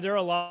 are there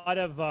a lot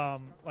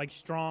of like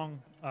strong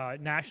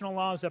national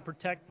laws that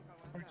protect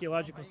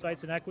archaeological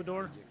sites in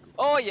Ecuador?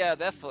 Oh yeah,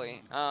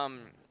 definitely.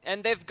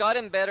 And they've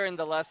gotten better in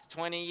the last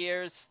 20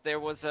 years.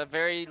 There was a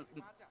very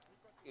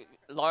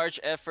large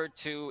effort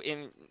to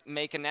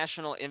make a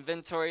national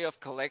inventory of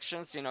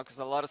collections, because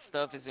a lot of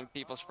stuff is in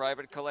people's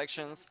private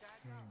collections.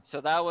 So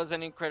that was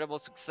an incredible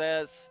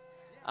success.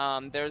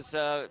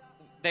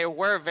 There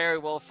were very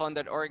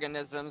well-funded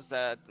organisms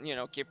that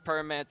keep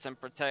permits and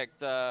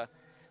protect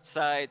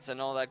sites and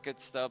all that good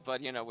stuff.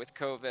 But with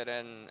COVID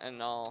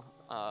and all,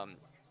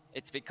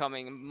 it's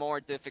becoming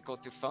more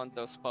difficult to fund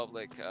those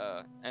public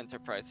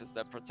enterprises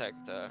that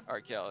protect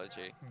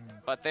archaeology.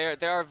 But there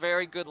are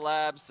very good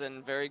labs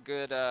and very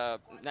good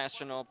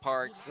national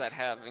parks that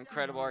have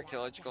incredible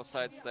archaeological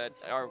sites that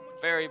are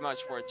very much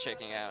worth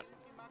checking out.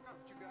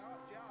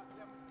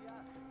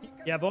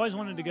 Yeah, I've always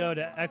wanted to go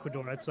to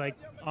Ecuador. It's like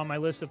on my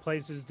list of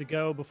places to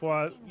go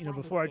before I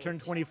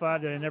turned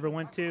 25 that I never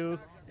went to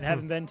and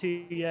haven't been to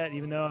yet,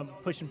 even though I'm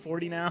pushing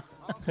 40 now.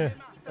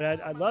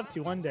 But I'd love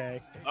to one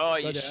day. Oh,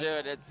 you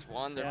should. It's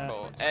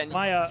wonderful. Yeah.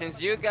 And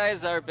since you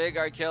guys are big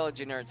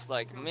archaeology nerds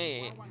like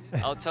me,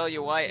 I'll tell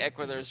you why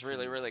Ecuador is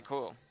really, really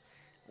cool.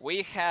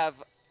 We have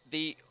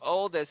the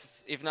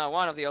oldest, if not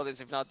one of the oldest,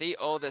 if not the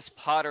oldest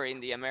pottery in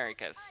the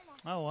Americas.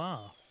 Oh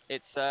wow.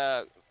 It's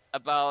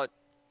about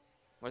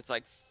what's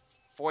like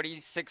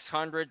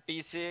 4600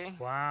 BC.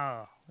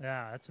 Wow.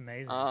 Yeah, that's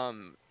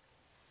amazing.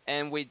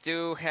 And we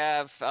do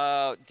have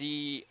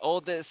the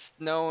oldest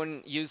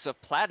known use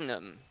of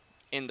platinum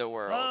in the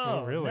world.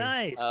 Oh, really?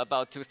 Nice.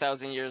 About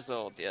 2,000 years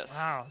old. Yes.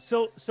 Wow.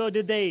 So how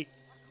did they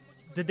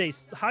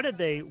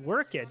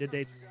work it? Did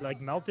they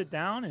like melt it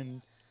down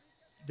and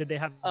did they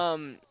have?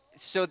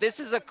 So this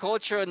is a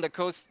culture on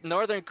the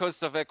northern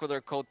coast of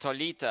Ecuador called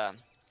Tolita.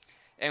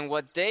 And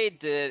what they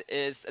did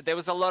is there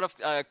was a lot of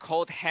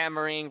cold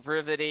hammering,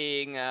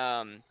 riveting,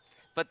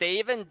 but they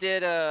even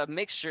did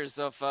mixtures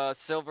of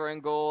silver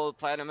and gold,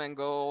 platinum and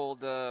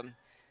gold, to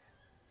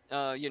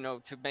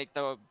make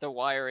the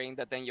wiring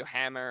that then you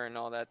hammer and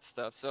all that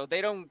stuff. So they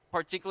don't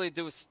particularly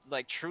do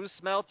like true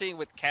smelting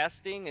with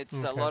casting.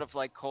 It's a lot of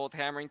like cold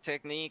hammering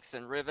techniques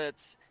and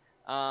rivets.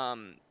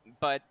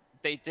 But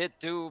they did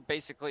do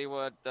basically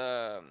what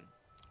do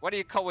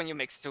you call when you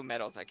mix two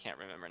metals? I can't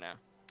remember now.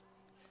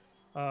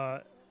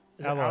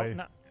 Alloy.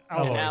 An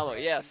alloy,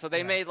 yeah. So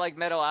they made like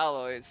metal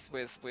alloys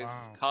with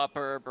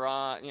copper,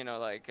 bronze,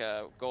 like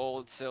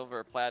gold,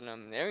 silver,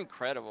 platinum. They're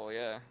incredible,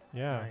 yeah.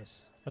 Yeah.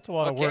 Nice. That's a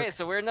lot of work. Okay,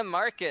 so we're in the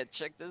market.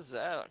 Check this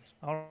out.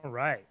 All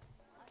right.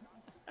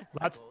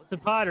 Lots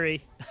of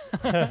pottery.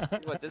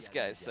 What this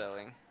guy's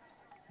selling.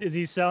 Is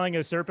he selling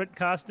a serpent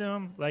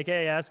costume? Like,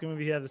 hey, ask him if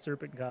he has a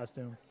serpent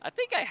costume. I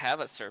think I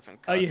have a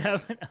serpent costume. Oh, you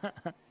haven't?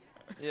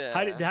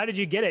 Yeah. How did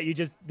you get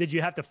it? Did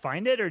you have to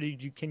find it, or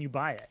can you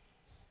buy it?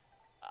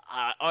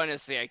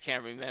 Honestly, I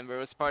can't remember. It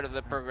was part of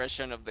the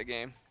progression of the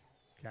game.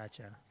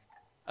 Gotcha.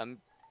 I'm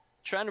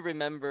trying to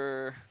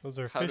remember Those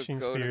are how to fishing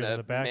go to spears in that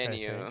the back,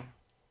 menu. I think.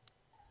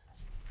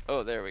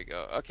 Oh, there we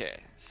go. Okay,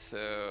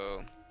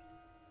 so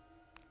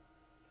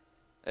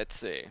let's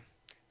see.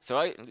 So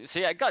I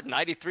got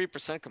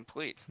 93%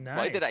 complete. Nice.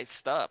 Why did I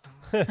stop?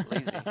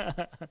 Lazy.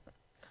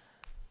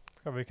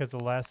 Probably because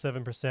the last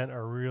 7%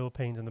 are real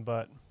pains in the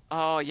butt.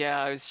 Oh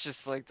yeah, it's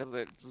just like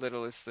the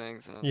littlest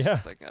things, and I was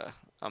just like,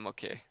 I'm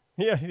okay.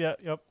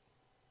 Yep.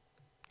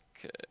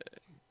 Okay.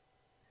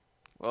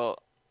 Well,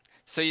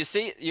 so you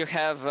see, you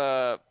have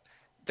the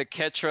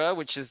Quechua,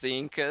 which is the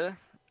Inca,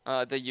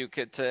 the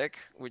Yucatec,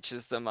 which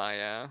is the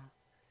Maya,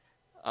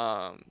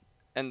 and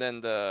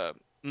then the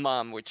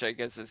Mam, which I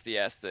guess is the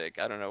Aztec.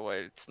 I don't know why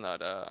it's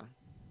not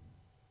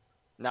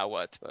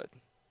what, but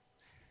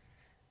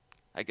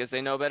I guess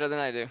they know better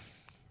than I do.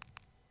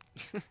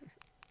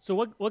 So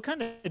what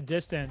kind of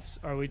distance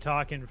are we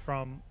talking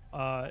from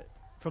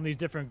these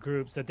different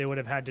groups that they would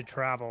have had to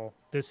travel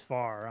this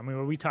far? I mean,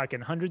 are we talking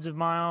hundreds of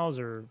miles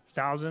or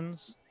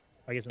thousands?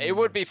 I guess it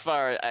would be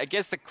far. I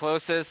guess the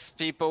closest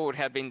people would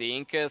have been the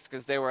Incas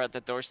because they were at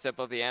the doorstep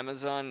of the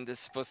Amazon. This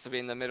is supposed to be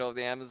in the middle of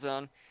the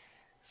Amazon.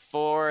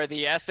 For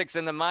the Aztecs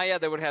and the Maya,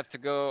 they would have to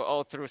go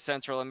all through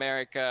Central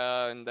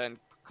America and then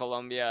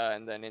Colombia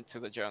and then into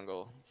the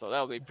jungle. So that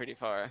would be pretty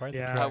far.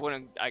 Yeah.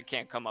 I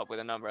can't come up with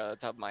a number at the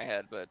top of my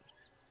head, but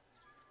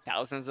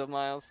thousands of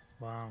miles.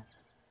 Wow.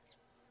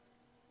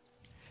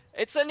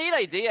 It's a neat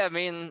idea. I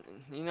mean,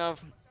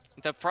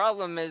 the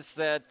problem is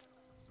that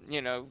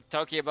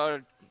talking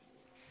about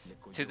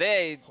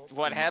today,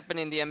 what happened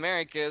in the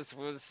Americas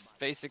was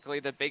basically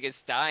the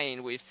biggest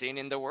dying we've seen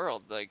in the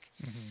world. Like,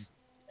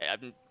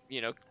 Hmm.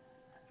 you know,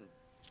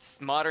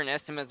 modern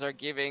estimates are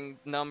giving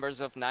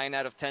numbers of 9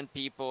 out of 10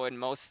 people in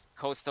most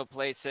coastal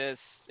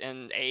places,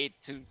 and 8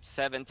 to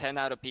 7, 10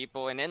 out of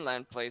people in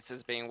inland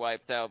places being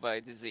wiped out by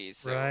disease.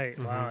 So, Right.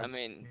 Mm-hmm. Wow. I It's,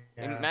 mean,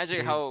 yeah.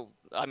 imagine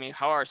Pretty.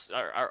 how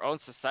our own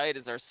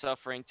societies are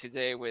suffering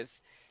today with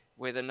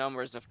the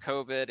numbers of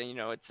COVID,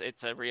 and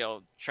it's a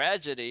real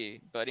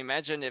tragedy. But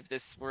imagine if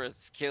this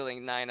was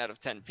killing 9 out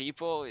of 10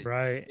 people. It's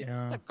Right. it's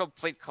Yeah. a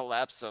complete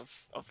collapse of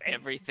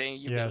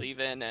everything you Yes. believe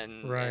in,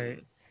 and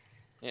Right.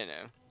 you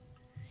know.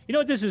 You know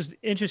what, this is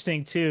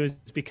interesting too,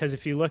 is because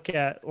if you look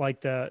at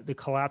like the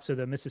collapse of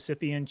the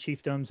Mississippian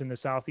chiefdoms in the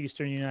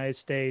southeastern United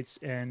States,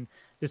 and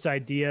this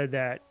idea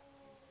that,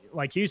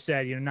 like you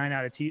said, 9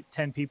 out of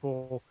 10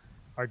 people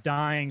are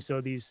dying,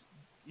 so these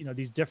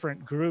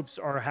different groups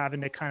are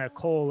having to kind of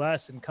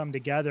coalesce and come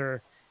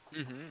together,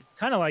 Hmm.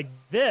 kind of like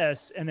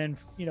this, and then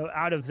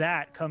out of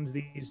that comes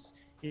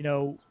you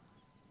know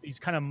these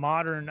kind of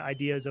modern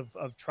ideas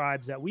of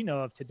tribes that we know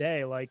of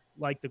today, like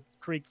the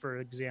Creek, for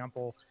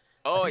example.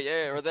 I Oh think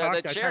yeah, we or the talked.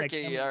 I kind of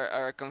Cherokee came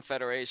are a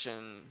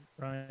confederation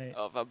right.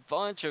 of a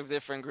bunch of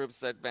different groups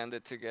that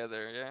banded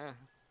together. Yeah.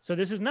 So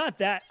this is not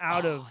that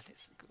out Oh, of this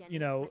is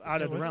good.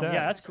 out of the What's realm. Yeah,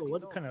 that? that's cool.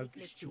 What kind of,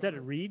 is that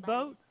a reed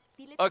boat?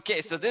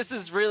 Okay, so this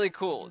is really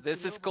cool.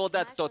 This is called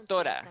a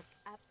totora,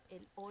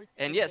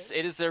 and yes,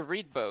 it is a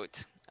reed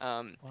boat.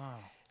 Wow.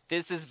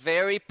 This is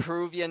very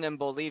Peruvian and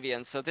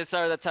Bolivian. So these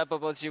are the type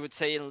of boats you would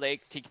see in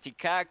Lake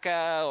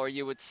Titicaca, or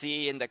you would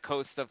see in the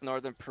coast of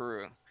northern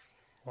Peru.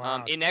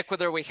 Wow. In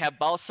Ecuador, we have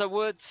balsa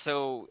wood,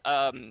 so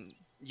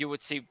you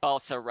would see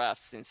balsa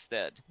rafts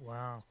instead.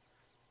 Wow.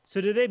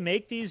 So do they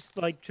make these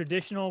like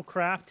traditional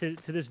craft to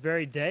this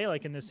very day,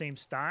 like in the same Oh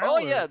style?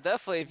 Or yeah,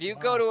 definitely. If you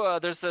go wow. to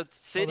there's a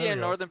city There we in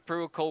go. northern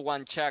Peru called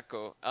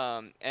Huanchaco,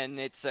 and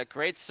it's a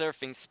great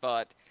surfing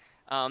spot.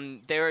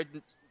 They're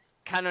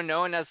kind of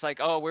known as like,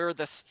 oh, we were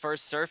the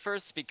first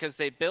surfers because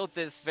they built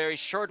these very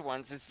short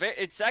ones.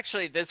 It's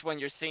actually this one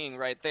you're seeing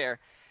right there.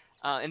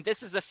 And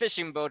this is a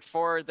fishing boat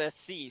for the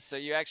sea, so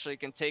you actually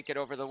can take it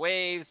over the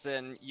waves,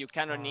 and you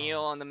kind of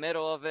kneel Wow. on the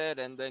middle of it,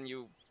 and then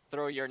you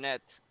throw your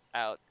net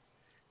out.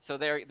 So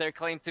they're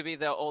claimed to be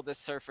the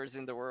oldest surfers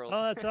in the world.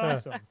 Oh, that's Huh.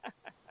 awesome.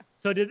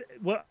 So did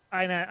what?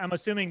 I'm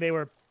assuming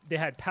they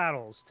had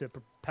paddles to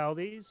propel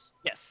these.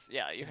 Yes,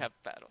 yeah, you have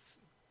paddles.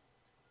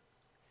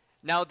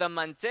 Now the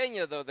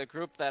Manteño, though, the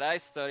group that I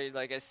studied,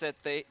 like I said,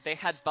 they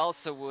had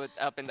balsa wood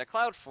up in the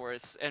cloud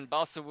forest, and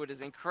balsa wood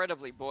is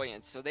incredibly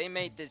buoyant. So they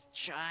made these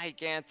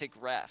gigantic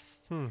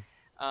rafts. Hmm.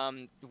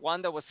 The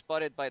one that was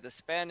spotted by the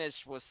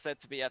Spanish was said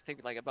to be, I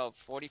think, like about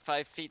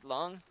 45 feet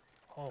long,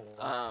 Oh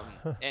wow.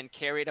 and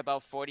carried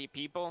about 40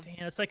 people.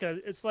 Damn,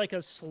 it's like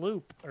a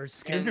sloop or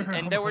schooner.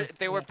 And almost.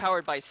 they were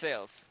powered by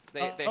sails.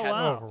 They Oh had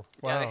wow.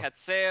 Oh, yeah, they wow. had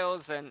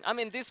sails, and I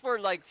mean these were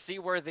like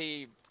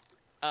seaworthy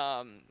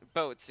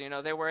boats.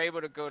 They were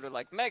able to go to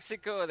like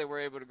Mexico, they were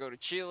able to go to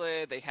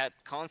Chile. They had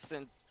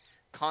constant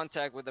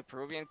contact with the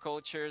Peruvian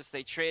cultures.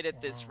 They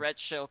traded this Wow. red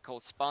shell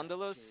called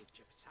spondylus.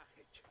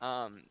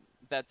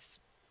 That's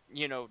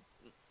you know,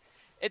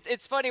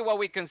 it's funny what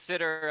we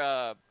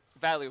consider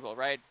valuable,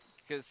 right?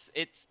 Because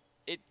it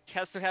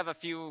has to have a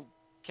few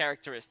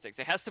characteristics.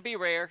 It has to be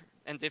rare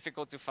and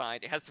difficult to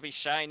find. It has to be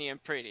shiny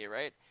and pretty,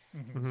 right?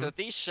 Mhm. Mm-hmm. So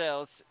these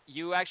shells,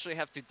 you actually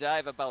have to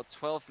dive about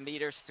 12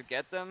 meters to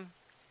get them.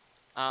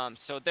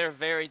 So they're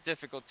very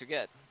difficult to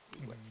get.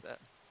 What's that?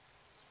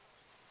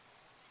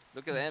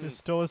 Look at them. Just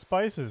stole his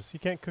spices. He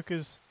can't cook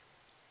his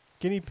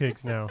guinea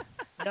pigs now.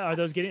 Yeah, are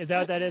those guinea? Is that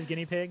what that is?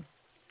 Guinea pig?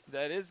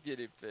 That is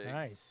guinea pig.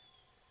 Nice.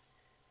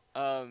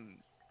 So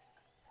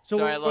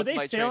So I were lost they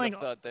my sailing? train of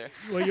thought there.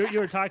 Well, you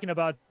were talking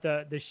about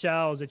the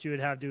shells that you would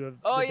have to have.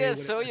 Oh that they yeah, would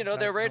so have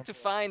they're rare dive to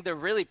find. They're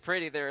really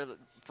pretty. They're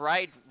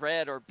bright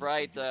red or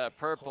bright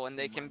purple, and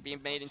they can be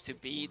made into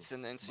beads,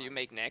 and then so you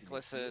make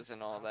necklaces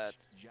and all that.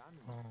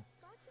 Oh.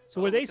 So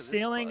Oh, were they look at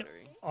this sailing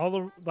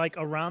pottery. like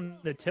around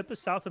the tip of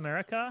South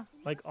America,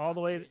 like all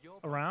the way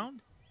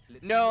around?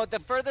 No, the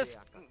furthest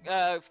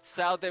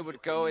south they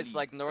would go is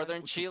like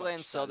northern Chile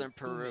and southern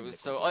Peru.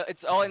 So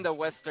it's all in the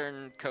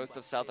western coast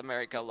of South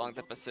America along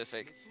the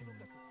Pacific.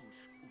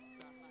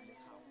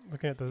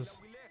 Looking at those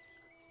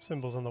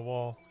symbols on the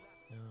wall.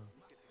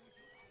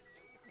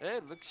 Hey,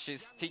 look,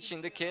 she's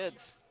teaching the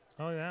kids.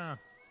 Oh yeah.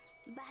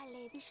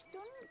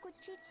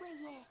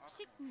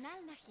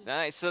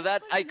 Nice. So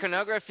that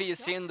iconography you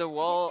see on the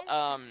wall,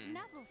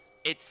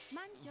 it's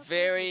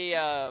very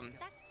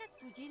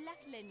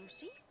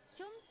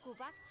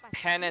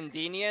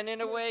Pan-Andinian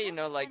in a way.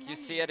 Like you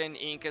see it in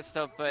Inca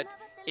stuff, but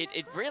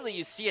it really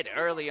you see it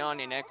early on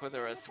in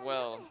Ecuador as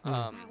well.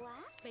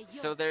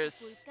 So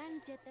there's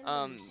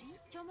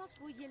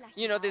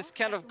these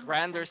kind of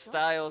grander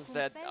styles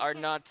that are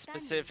not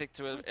specific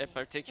to a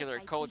particular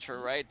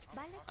culture, right?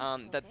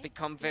 That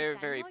become very,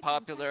 very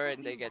popular,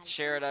 and they get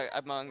shared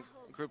among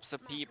groups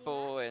of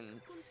people,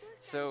 and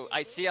So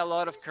I see a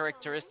lot of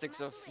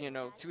characteristics of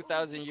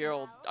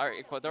 2,000-year-old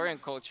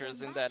Ecuadorian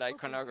cultures in that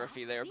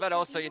iconography there, but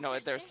also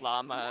there's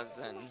llamas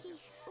and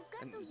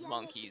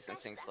monkeys and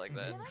things like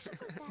that.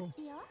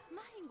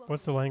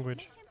 What's the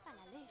language?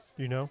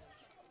 Do you know?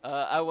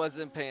 I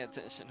wasn't paying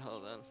attention.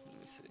 Hold on, let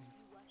me see.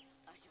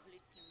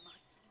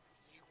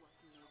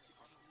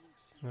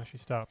 No, she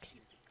stopped.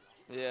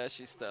 Yeah,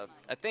 she stopped.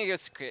 I think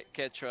it's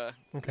Quechua.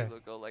 Okay. They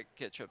look all like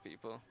Quechua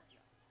people.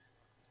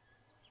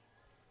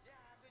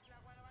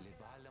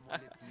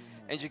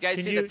 And you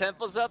guys see the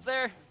temples up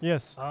there?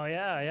 Yes. Oh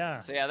yeah, yeah.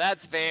 So yeah,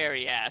 that's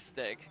very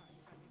Aztec.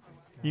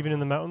 Even in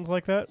the mountains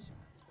like that?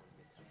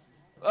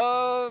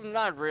 Oh,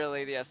 not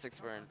really. The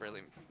Aztecs weren't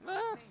really.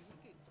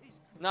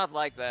 Not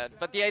like that.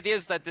 But the idea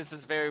is that this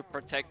is very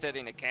protected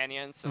in a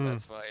canyon, so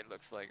that's why it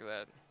looks like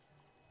that.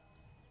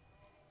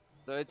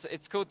 So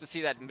it's cool to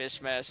see that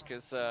mishmash,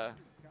 because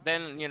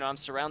then I'm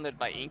surrounded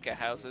by Inca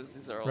houses.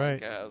 These are all Right.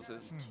 Inca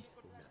houses.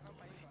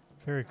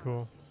 Very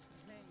cool.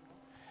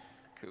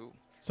 Cool.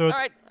 So All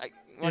right,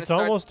 it's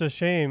almost a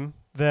shame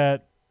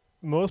that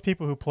most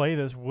people who play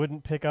this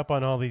wouldn't pick up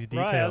on all these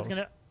details.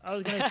 Right, I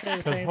was gonna say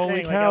the same thing.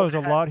 Holy cow, there's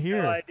a lot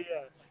here. No idea.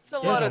 It's a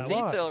lot of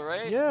detail,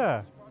 right?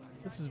 Yeah.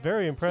 This is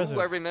very impressive.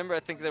 Ooh, I remember. I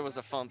think there was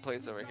a fun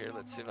place over here.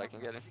 Let's see if I can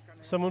get it.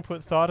 Someone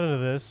put thought into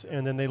this,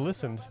 and then they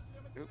listened.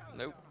 Oop,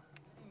 nope.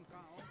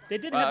 They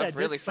did have that I've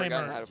really disclaimer.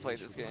 forgotten how to play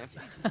this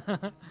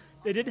game.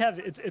 They did have.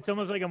 It's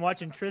almost like I'm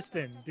watching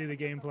Tristan do the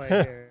gameplay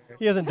here.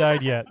 He hasn't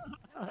died yet.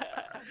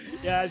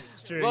 Yeah,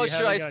 it's true. Well, You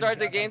should I haven't start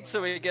the gotten- game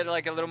so we get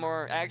like a little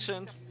more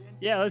action?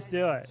 Yeah, let's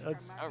do it.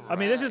 Let's. I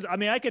mean, this is. I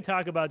mean, I could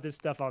talk about this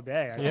stuff all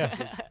day. I Yeah.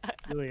 think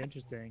it's really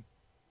interesting.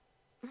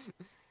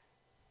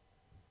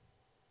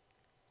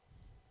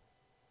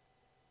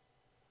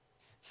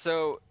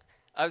 So,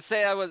 I would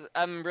say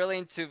I'm really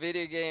into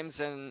video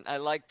games, and I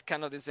liked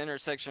kind of this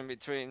intersection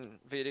between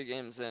video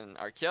games and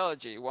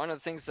archaeology. One of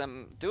the things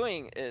I'm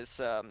doing is,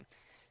 so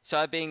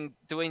I've been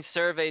doing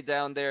survey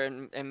down there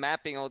and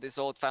mapping all these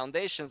old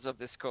foundations of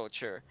this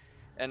culture,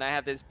 and I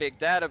have this big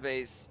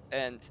database,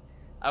 and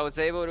I was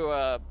able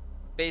to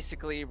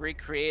basically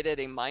recreate it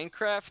in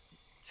Minecraft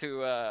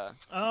to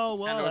Oh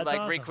well, kind of that's like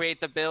awesome. recreate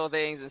the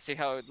buildings and see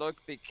how it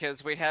looked,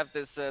 because we have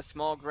this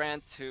small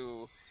grant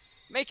to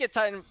make it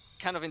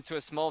kind of into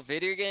a small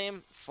video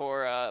game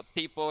for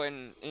people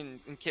and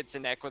kids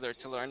in Ecuador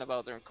to learn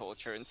about their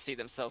culture and see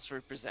themselves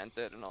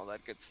represented and all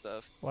that good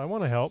stuff. Well, I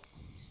want to help.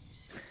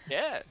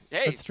 Yeah,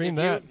 hey, Let's stream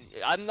if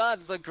I'm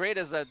not the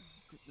greatest at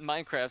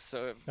Minecraft,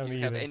 so if No, me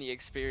you have either. any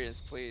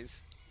experience,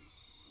 please.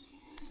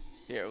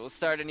 Here, we'll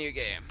start a new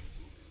game.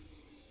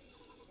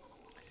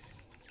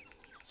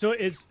 So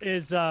is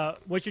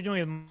what you're doing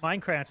with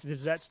Minecraft?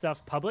 Is that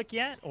stuff public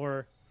yet,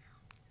 or?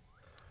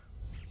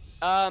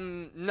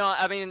 No,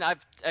 I mean,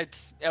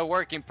 it's a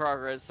work in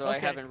progress, so I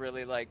Okay. haven't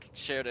really like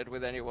shared it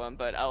with anyone,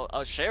 but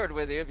I'll share it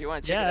with you if you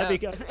want to check Yeah,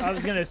 it out. that'd be, I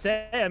was gonna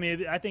say. I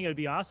mean, I think it would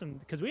be awesome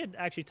because we had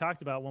actually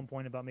talked about at one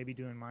point about maybe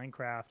doing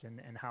Minecraft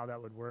and how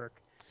that would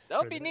work. That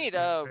would for be the- neat.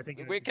 I think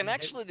it We would can be-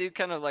 actually do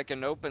kind of like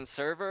an open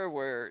server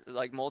where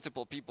like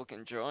multiple people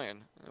can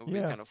join. It would be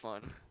Yeah. kind of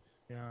fun.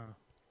 Yeah.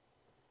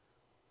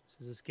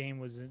 So this game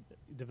was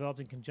developed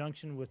in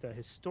conjunction with a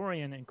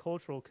historian and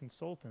cultural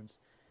consultants.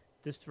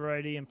 This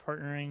variety and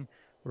partnering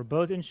were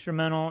both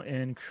instrumental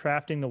in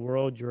crafting the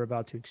world you're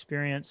about to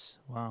experience.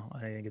 Wow,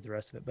 I didn't get the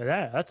rest of it, but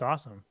that's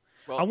awesome.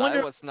 Well, I wonder-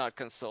 I was not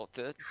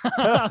consulted.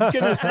 I was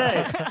gonna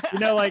say,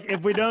 like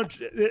if we don't,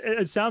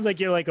 it sounds like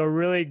you're like a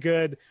really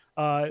good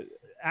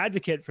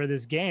advocate for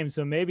this game.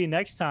 So maybe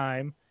next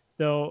time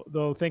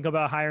they'll think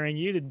about hiring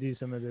you to do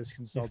some of this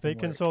consulting. If they work.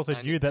 consulted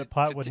I you, need that to-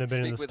 pot to wouldn't have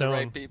been in speak the with the stone.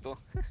 right people.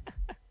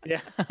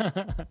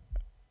 Yeah.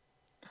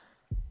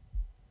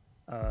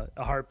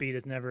 A heartbeat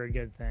is never a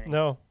good thing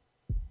No.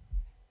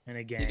 in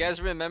a game. You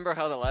guys remember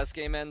how the last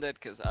game ended?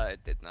 Because I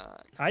did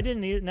not. I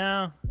didn't either.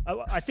 No,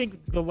 I think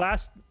the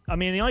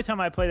only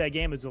time I played that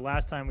game was the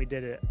last time we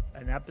did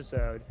an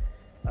episode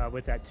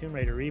with that Tomb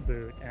Raider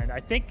reboot, and I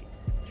think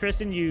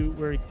Tristan, you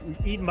were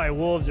eaten by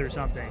wolves or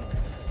something.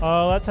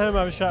 That time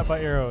I was shot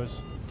by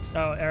arrows.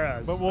 Oh,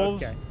 arrows. But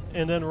wolves Okay.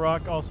 and then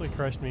rock also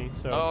crushed me.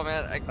 So Oh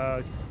man,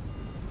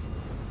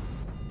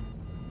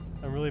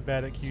 I'm really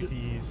bad at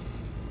QTEs.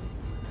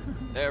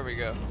 there we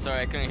go.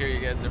 Sorry, I couldn't hear you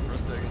guys there for a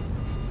second.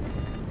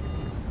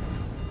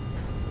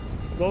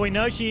 Well, we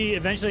know she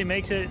eventually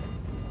makes it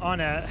on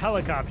a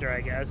helicopter,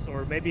 I guess,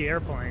 or maybe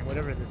airplane,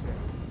 whatever this is.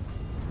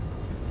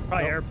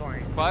 Probably Nope.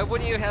 airplane. Why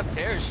wouldn't you have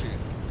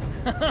parachutes?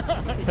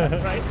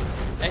 Right?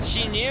 And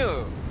she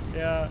knew.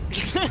 Yeah.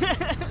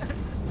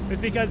 It's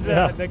because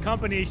Yeah. the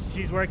company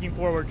she's working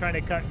for were trying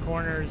to cut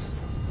corners,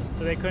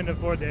 so they couldn't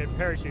afford the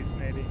parachutes,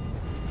 maybe.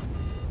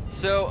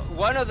 So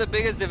one of the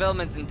biggest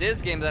developments in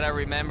this game that I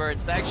remember,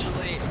 it's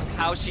actually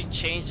how she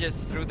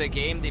changes through the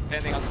game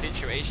depending on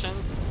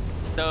situations.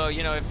 So,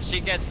 if she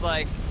gets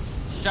like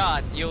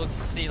shot, you'll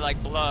see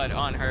like blood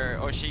on her,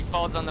 or she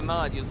falls on the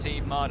mud, you'll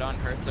see mud on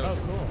her. So Oh,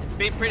 cool. it's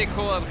been pretty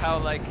cool of how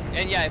like,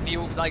 and yeah, if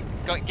you like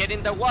get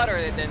in the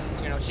water, then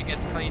she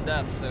gets cleaned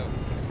up. So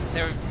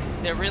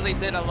they really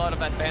did a lot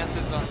of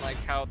advances on like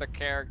how the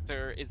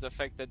character is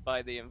affected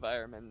by the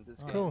environment in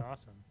this Oh, game. that's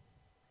awesome.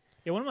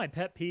 Yeah, one of my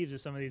pet peeves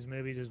with some of these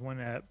movies is when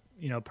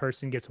a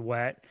person gets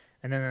wet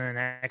and then in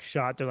the next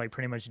shot they're like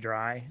pretty much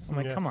dry. I'm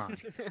like, come on,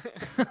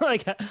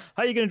 like how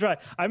are you gonna dry?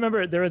 I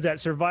remember there was that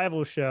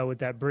survival show with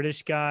that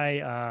British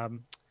guy.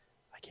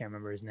 I can't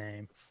remember his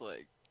name. It's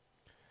like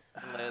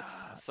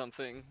less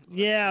something.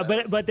 Yeah,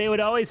 less but they would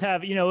always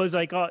have, it was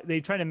like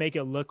they try to make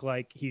it look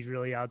like he's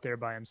really out there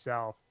by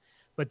himself.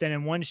 But then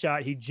in one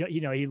shot, he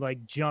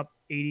like jumped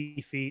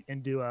 80 feet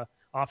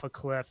off a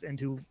cliff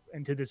into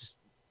this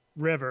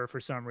river for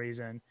some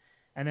reason,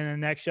 and then the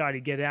next shot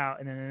he'd get out,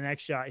 and then the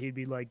next shot he'd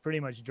be like pretty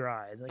much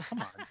dry. It's like,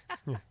 come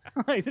on,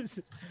 like this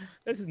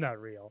is not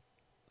real.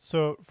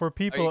 So for Are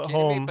people you at kidding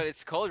home, me? But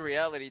it's called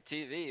reality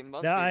TV. It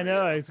must Yeah, be I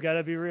know real. it's got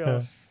to be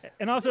real.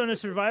 And also in a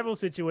survival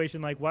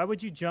situation, like why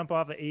would you jump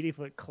off an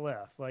 80-foot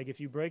cliff? Like if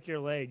you break your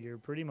leg, you're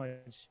pretty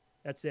much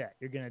that's it.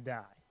 You're gonna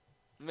die.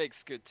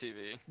 Makes good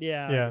TV.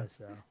 Yeah. Yeah. I guess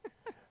so.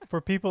 for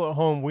people at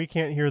home, we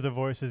can't hear the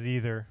voices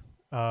either,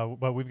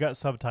 but we've got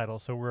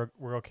subtitles, so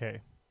we're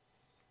okay.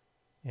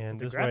 And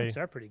The this graphics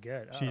way, are pretty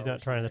good. she's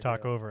not trying to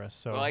talk over us.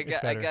 So Well, I it's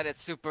got better. it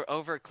super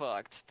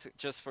overclocked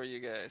just for you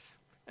guys.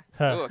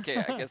 Huh. Oh, okay.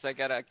 I guess I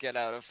gotta get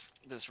out of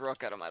this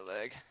rock out of my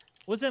leg.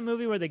 What's that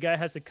movie where the guy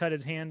has to cut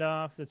his hand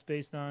off? That's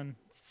based on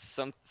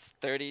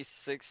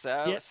 36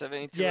 hours, Yeah,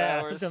 72 yeah,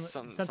 hours,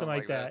 something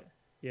like that.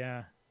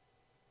 Yeah.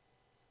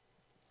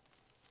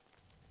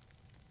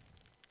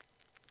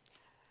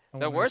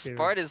 The worst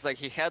part is like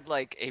he had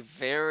like a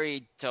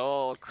very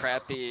dull,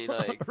 crappy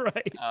like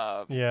right.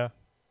 Yeah.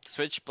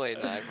 switchblade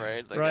knife,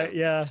 right? Like Right, a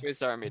yeah.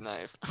 Swiss Army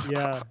knife.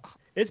 Yeah.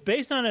 It's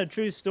based on a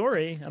true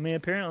story. I mean,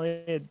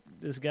 apparently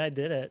this guy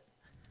did it.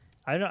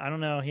 I don't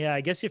know. Yeah,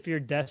 I guess if you're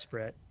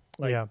desperate,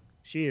 like Yeah.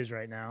 she is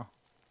right now.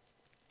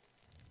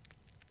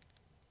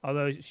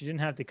 Although she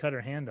didn't have to cut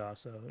her hand off,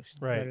 so she's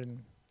Right. better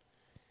than.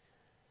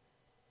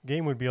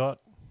 Game would be a lot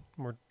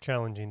more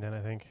challenging then,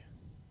 I think.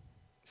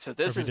 So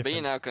this That'd is be me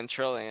different. now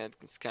controlling it.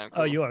 It's kind of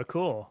cool. Oh, you are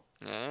cool.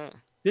 Yeah.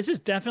 This is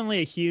definitely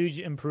a huge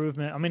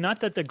improvement. I mean,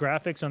 not that the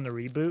graphics on the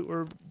reboot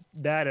were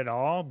bad at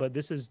all, but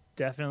this is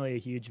definitely a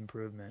huge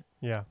improvement.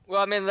 Yeah.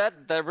 Well, I mean the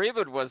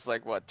reboot was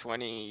like what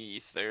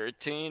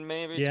 2013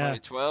 maybe Yeah.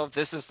 2012.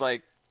 This is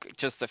like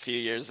just a few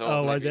years old.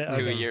 Oh, was maybe it?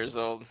 2 Okay. years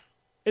old.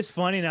 It's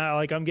funny now.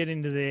 Like I'm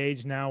getting to the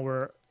age now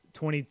where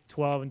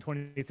 2012 and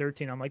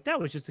 2013, I'm like, that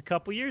was just a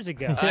couple years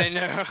ago. I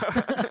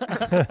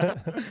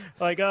know.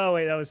 Like, oh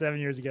wait, that was 7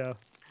 years ago.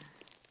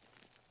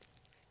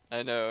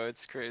 I know,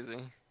 it's crazy.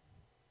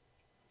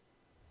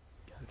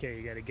 Okay,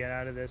 you got to get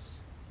out of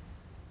this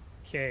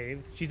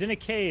cave. She's in a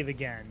cave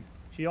again.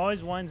 She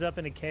always winds up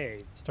in a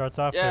cave. Starts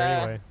off there Yeah.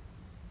 anyway.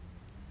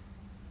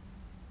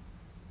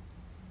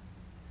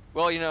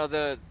 Well, you know,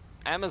 the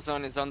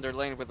Amazon is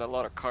underlain with a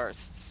lot of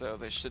karsts, so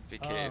there should be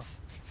Oh.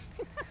 caves.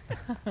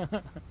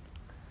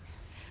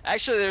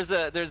 Actually,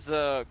 there's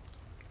a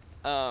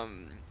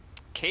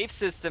cave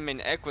system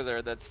in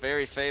Ecuador that's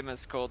very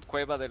famous called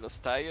Cueva de los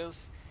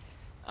Tallos,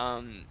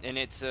 and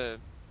it's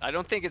I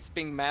don't think it's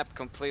being mapped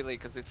completely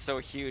because it's so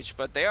huge,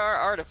 but there are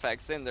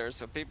artifacts in there,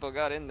 so people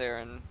got in there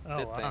and Oh,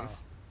 did wow.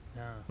 things.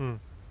 Yeah. Hmm.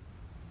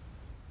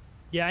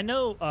 Yeah, I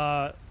know.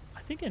 I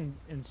think in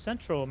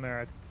Central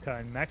America,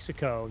 in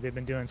Mexico, they've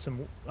been doing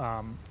some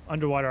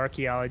underwater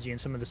archaeology in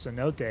some of the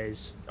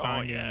cenotes.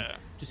 Finding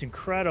just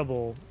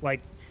incredible,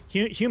 like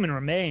human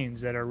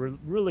remains that are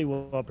really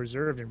well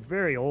preserved and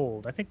very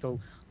old. I think the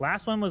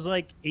last one was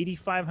like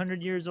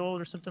 8,500 years old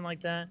or something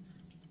like that.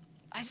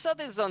 I saw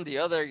this on the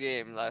other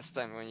game last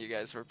time when you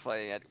guys were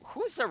playing it.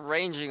 Who's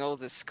arranging all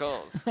the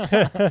skulls?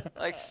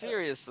 Like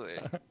seriously.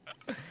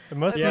 There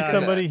must Yeah. be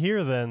somebody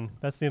here then.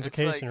 That's the It's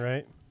implication, like-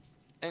 right?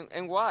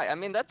 And why? I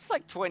mean, that's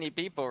like 20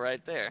 people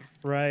right there.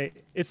 Right.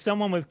 It's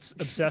someone with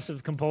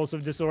obsessive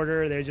compulsive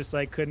disorder. They just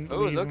like couldn't. Oh,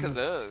 leave look them. at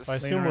those. I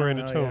Laying assume we're in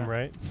a around, oh, tomb, yeah.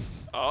 right?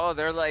 Oh,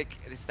 they're like,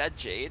 is that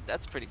jade?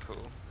 That's pretty cool.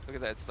 Look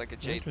at that, it's like a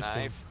jade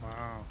Interesting. knife.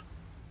 Wow.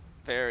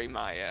 Very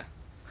Maya.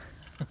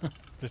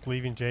 Just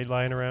leaving jade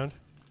lying around.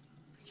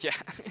 Yeah.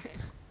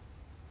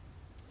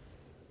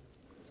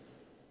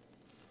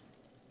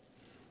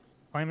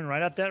 Climbing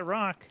right up that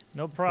rock.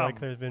 No It's problem.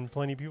 like there's been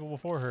plenty of people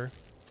before her.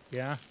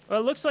 Yeah. Well,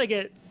 it looks like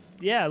it.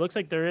 Yeah, it looks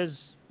like there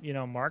is,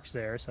 marks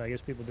there. So I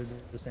guess people did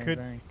the same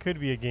thing. Could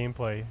be a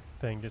gameplay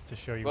thing just to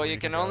show you. Well, where you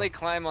to can go. only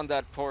climb on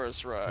that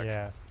porous rock.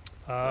 Yeah.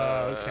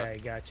 Oh, okay,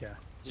 gotcha.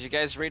 Did you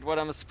guys read what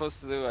I'm supposed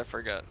to do? I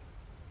forgot.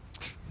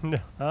 No.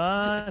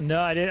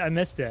 No, I did. I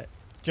missed it.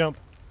 Jump.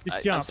 Just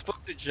I'm jump.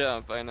 supposed to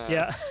jump, I know.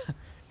 Yeah.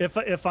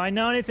 If I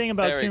know anything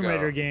about There we Tomb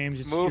Raider go. games,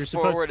 you're Move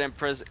supposed. forward and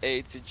press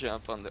A to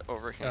jump on the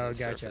overhanging Oh,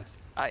 gotcha. surface.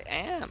 I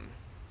am.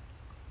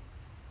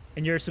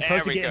 And you're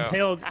supposed to we get go.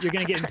 impaled. You're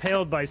gonna get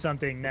impaled by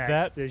something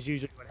next. That- Is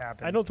usually what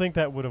happens. I don't think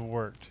that would have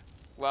worked.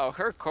 Wow,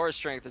 her core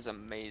strength is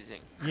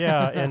amazing.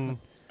 Yeah, and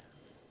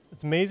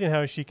it's amazing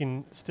how she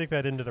can stick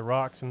that into the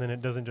rocks and then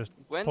it doesn't just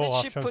When pull did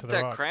off she chunks put of the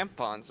that rock.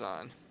 crampons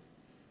on?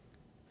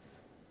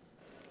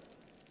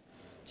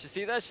 Did you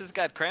see that? She's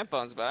got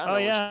crampons, but I don't know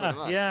where she put them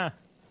on. Oh yeah, yeah. Oh, there we go. Look at that.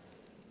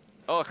 There we go. Look at that.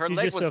 Oh, her She's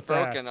leg just was so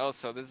broken fast.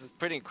 also. This is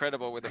pretty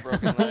incredible with a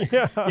broken leg.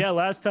 Yeah. Yeah,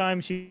 last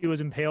time she was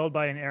impaled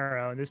by an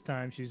arrow, and this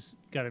time she's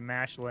got a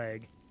mashed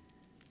leg.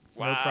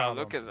 No Wow, problem.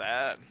 look at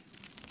that.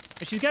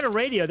 And she's got a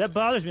radio. That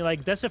bothers me.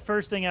 Like, that's the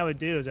first thing I would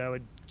do is I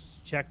would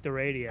check the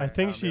radio. I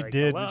think I'll be she like,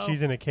 did. "Hello?"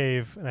 She's in a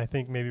cave, and I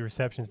think maybe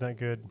reception's not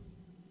good.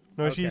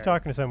 No, she's Okay.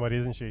 talking to somebody,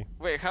 isn't she?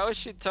 Wait, how is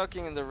she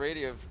talking in the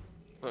radio?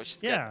 Oh,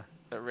 she's Yeah.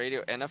 got a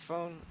radio and a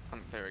phone?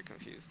 I'm very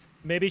confused.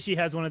 Maybe she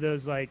has one of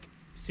those, like,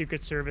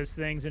 Secret Service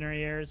things in her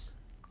ears.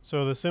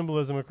 So the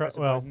symbolism across, Press a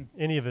well, button.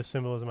 any of the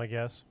symbolism, I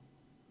guess.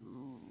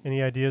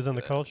 Any ideas on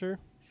the culture?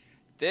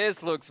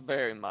 This looks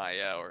very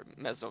Maya or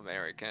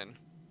Mesoamerican.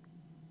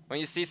 When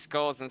you see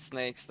skulls and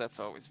snakes, that's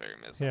always very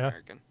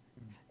Mesoamerican.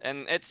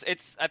 And it's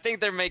I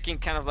think they're making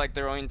kind of like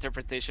their own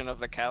interpretation of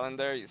the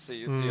calendar. You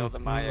see all the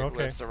Maya okay.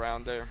 glyphs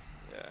around there.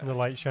 Yeah. And the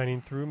light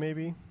shining through,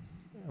 maybe?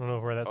 I don't know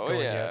where that's Oh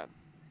going yeah. yet.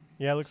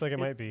 Yeah, it looks like it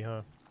might be,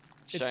 huh?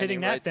 It's Shining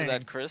hitting that right thing. to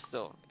that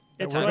crystal.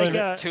 It's we're like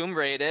gonna- a... Tomb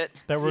raid it.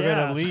 That we're Yeah.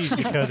 going to leave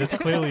because it's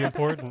clearly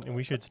important, and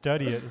we should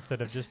study it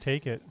instead of just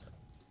take it.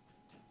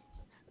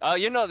 Oh,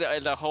 you know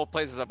the whole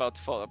place is about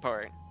to fall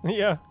apart.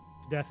 Yeah.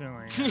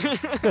 Definitely.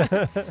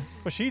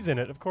 Well, she's in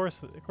it. Of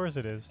course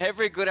it is.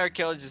 Every good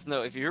archaeologist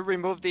knows if you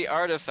remove the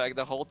artifact,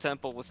 the whole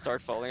temple will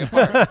start falling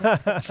apart.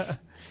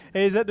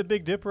 Hey, is that the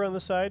Big Dipper on the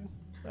side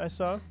I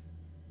saw?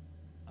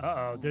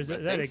 Uh-oh. Is I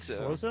that think so.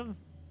 explosive?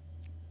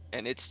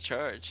 And it's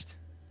charged.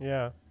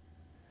 Yeah.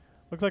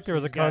 Looked like there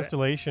was a She's got it.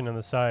 constellation on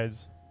the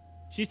sides.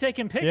 She's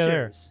taking Yeah,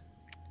 there. pictures.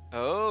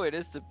 Oh, it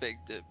is the Big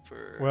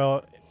Dipper.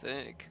 Well, I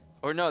think.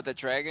 Or no, the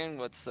dragon.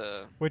 What's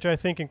the? which I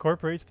think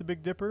incorporates the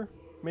Big Dipper,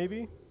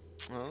 maybe?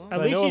 Oh. At But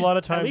I least know a she's- lot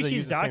of at times least they she's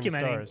use the same documenting.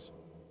 stars.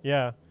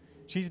 Yeah.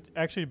 She's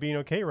actually being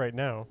okay right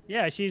now.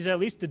 Yeah, she's at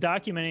least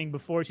documenting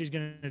before she's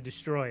going to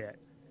destroy it.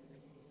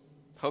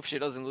 Hope she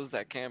doesn't lose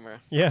that camera.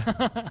 Yeah.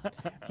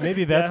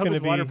 Maybe Yeah, I that's hope going to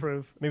it's be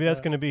waterproof. maybe that's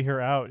Yeah. going to be her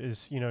out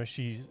is,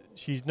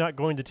 she's not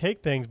going to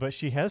take things, but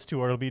she has to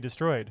or it'll be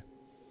destroyed.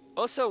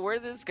 Also, where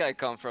did this guy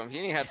come from? He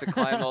didn't have to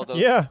climb all those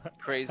Yeah.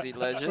 crazy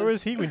ledges. Where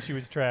was he when she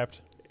was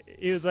trapped?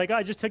 He was like,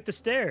 I just took the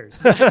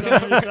stairs. It's on the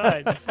other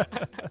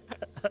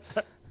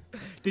side.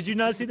 Did you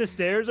not see the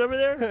stairs over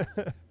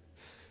there?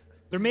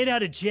 They're made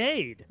out of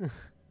jade.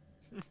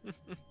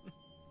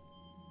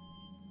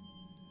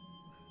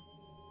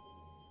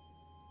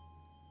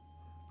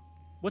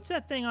 What's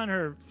that thing on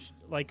her,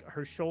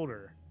 her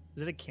shoulder?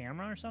 Is it a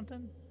camera or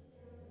something?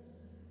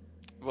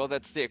 Well,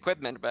 that's the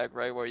equipment bag,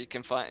 right? Where you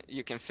can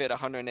fit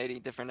 180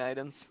 different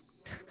items.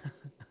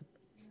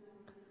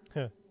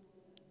 Huh.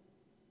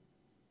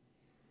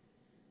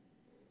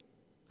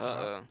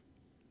 Uh-oh.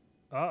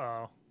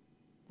 Uh-oh.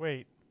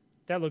 Wait.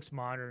 That looks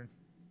modern.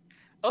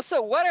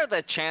 Also, what are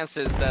the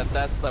chances that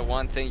that's the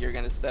one thing you're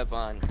gonna step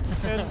on?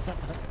 And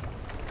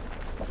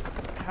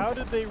how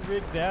did they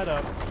rig that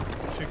up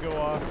to go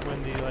off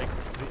when the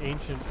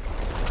ancient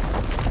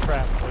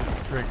trap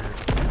was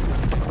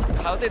triggered?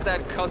 How did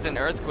that cause an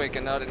earthquake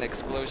and not an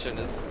explosion?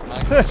 Is my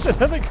That's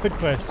another good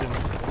question.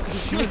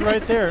 She was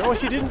right there. Oh,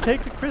 she didn't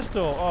take the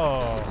crystal.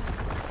 Oh,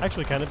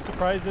 actually, kind of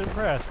surprised and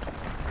impressed.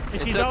 And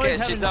It's she's okay. always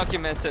She having,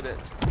 documented it.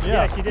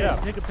 yeah, she did.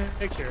 Yeah. She took a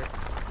picture.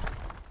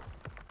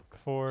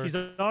 For She's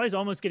always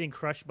almost getting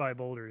crushed by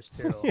boulders,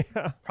 too.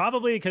 yeah.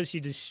 Probably because she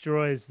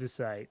destroys the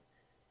site.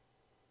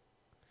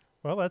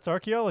 Well, that's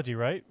archaeology,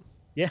 right?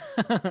 Yeah.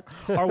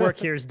 Our work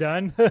here is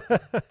done.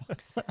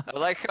 I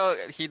like how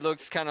he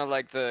looks kind of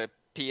like the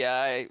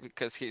PI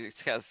because he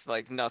has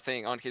like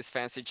nothing on his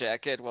fancy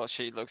jacket, while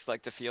she looks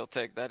like the field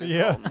tech that is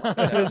Yeah, all mucked up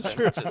that's and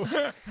true. just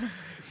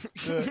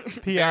The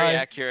very PI,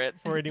 accurate.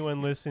 for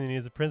anyone listening,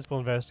 is the principal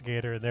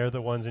investigator. They're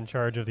the ones in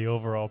charge of the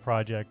overall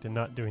project and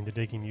not doing the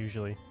digging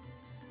usually.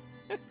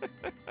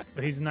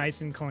 So he's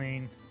nice and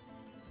clean.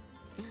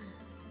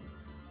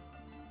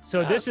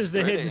 So That's this is the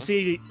hidden pretty.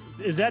 city.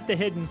 Is that the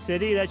hidden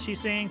city that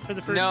she's seeing for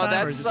the first No,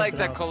 time? or is that's it like something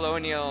the else?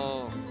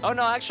 colonial. Oh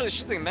no, actually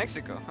she's in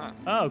Mexico, huh?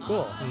 Oh,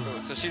 cool.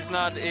 Cool. So she's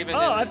not even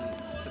Oh, in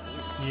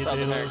Yeah, South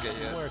they America lost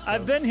yet. Muertos.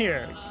 I've been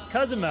here.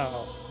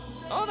 Cozumel.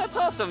 Oh, that's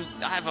awesome.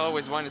 I've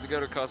always wanted to go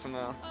to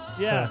Cozumel.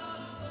 Yeah.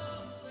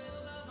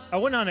 I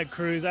went on a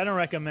cruise. I don't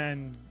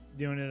recommend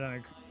doing it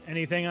on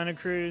anything on a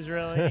cruise,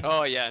 really.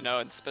 Oh yeah, no,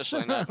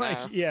 especially not now.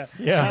 Like, yeah.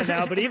 Yeah. Not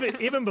now, but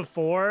even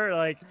before,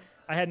 like,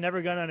 I had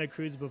never gone on a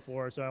cruise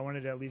before, so I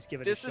wanted to at least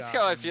give it This a is shot.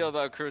 how I feel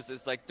about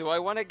cruises. Like, do I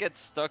want to get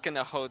stuck in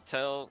a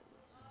hotel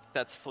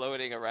that's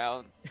floating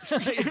around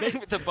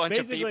with a bunch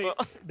of Basically,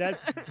 people?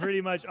 that's pretty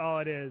much all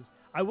it is.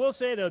 I will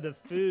say, though, the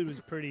food was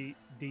pretty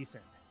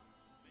decent.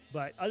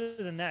 But other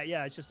than that,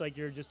 yeah, it's just like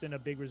you're just in a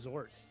big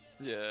resort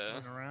Yeah.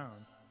 running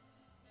around.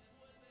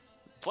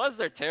 Plus,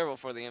 they're terrible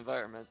for the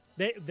environment.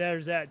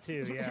 There's that,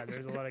 too. Yeah,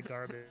 there's a lot of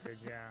garbage,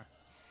 yeah.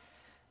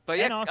 But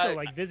yeah, And also,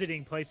 like,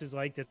 visiting places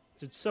like this,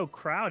 it's so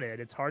crowded,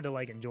 it's hard to,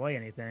 like, enjoy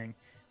anything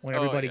when Oh,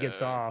 everybody yeah, gets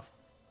yeah. off.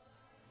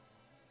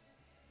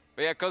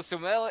 But yeah,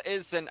 Cozumel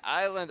is an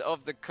island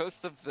off the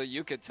coast of the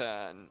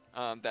Yucatan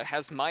that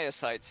has Maya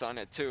sites on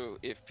it too,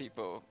 if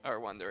people are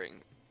wondering.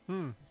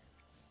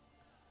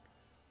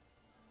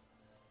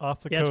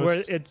 Off the Yeah, it's coast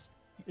where it's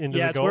into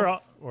yeah, the it's Gulf, where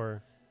all-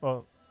 or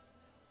well,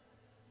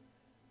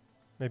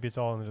 Maybe it's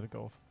all into the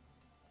Gulf.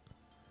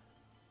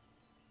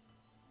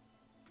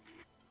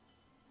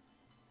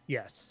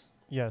 Yes.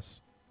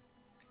 Yes.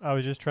 I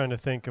was just trying to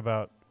think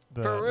about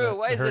the Peru.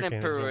 Why the is it in hurricane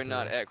that Peru came and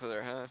not through.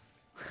 Ecuador,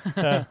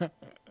 huh?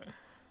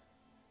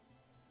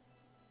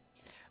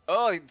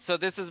 Oh, so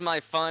this is my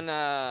fun.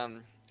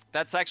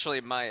 That's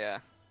actually Maya.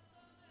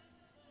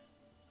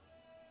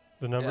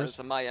 The Yeah, numbers? it's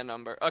a Maya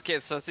number. Okay,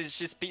 so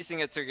she's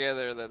piecing it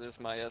together that there's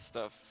Maya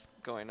stuff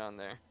going on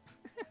there.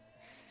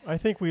 I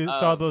think we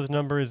saw those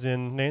numbers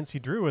in Nancy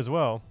Drew as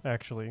well,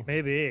 actually.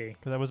 Maybe.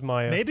 Because that was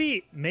Maya.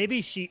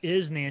 Maybe she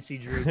is Nancy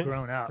Drew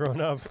grown up. Grown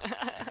up.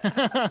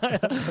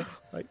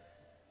 Like,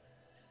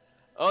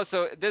 Oh,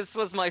 so this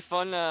was my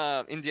fun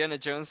Indiana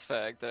Jones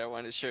fact that I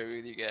wanted to share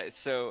with you guys.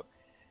 So,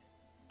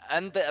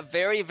 and the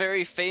very,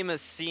 very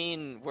famous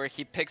scene where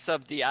he picks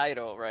up the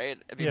idol, right?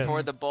 Before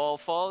Yes. the ball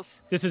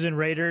falls. this is in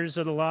Raiders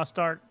of the Lost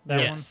Ark?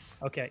 That Yes.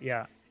 one? Okay,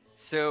 yeah.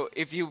 So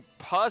if you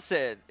pause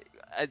it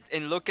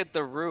and look at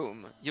the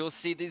room, you'll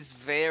see these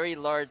very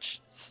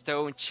large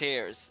stone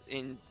chairs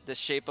in the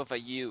shape of a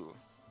U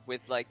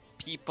with like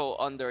people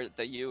under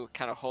the U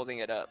kind of holding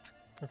it up,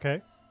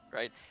 Okay.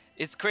 right?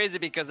 It's crazy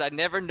because I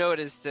never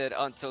noticed it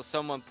until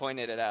someone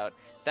pointed it out.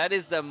 That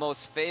is the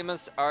most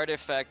famous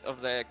artifact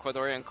of the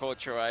Ecuadorian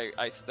culture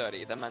I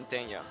study, the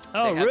manteño.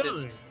 Oh, They have really?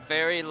 these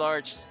very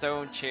large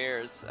stone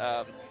chairs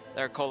that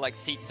are called like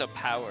seats of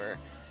power.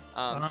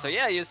 So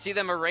yeah, you see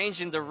them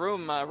arranged in the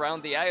room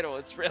around the idol.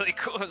 It's really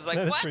cool. It's like,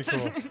 That is what? pretty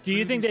cool. Do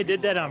you think they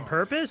did that on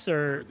purpose,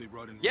 or?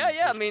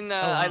 Yeah. I mean,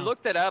 I wow.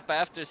 looked it up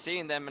after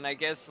seeing them, and I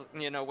guess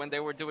when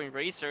they were doing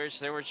research,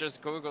 they were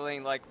just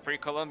googling like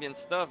pre-Columbian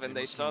stuff, and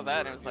they saw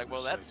that, and it was like,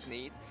 well, that's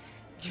neat.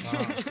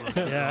 Yeah,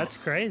 that's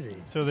crazy.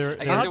 So they're, I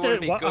they're guess I'll they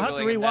wouldn't be have to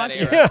googling in that rewatch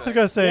it. era, yeah, I but was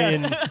gonna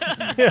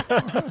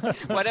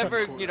say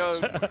whatever,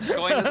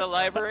 going to the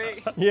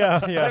library. yeah.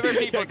 Whatever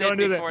people Yeah, going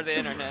did to the- before the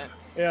internet.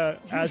 Yeah,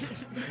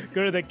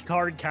 go to the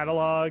card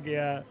catalog.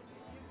 Yeah.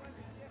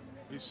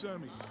 Hey,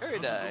 Sammy. Very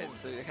nice.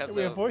 So you have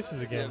We have voices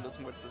yeah, again. Los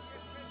Muertos.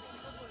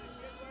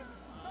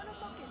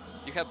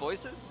 You have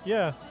voices?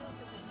 Yeah.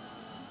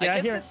 I Yeah, I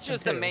guess hear it's it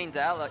just too. the main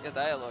dialogue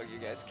you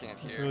guys can't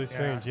It's hear. really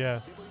strange.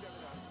 Yeah.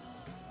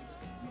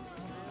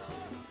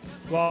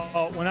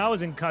 Well, when I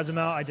was in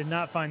Cozumel, I did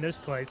not find this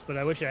place, but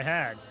I wish I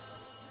had.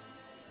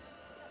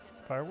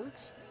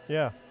 Fireworks?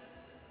 Yeah.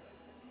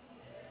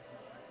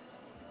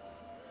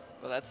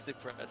 Well, that's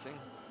depressing.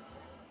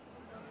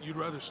 You'd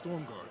rather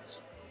storm guards.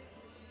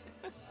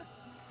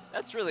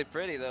 That's really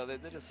pretty though. They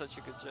did such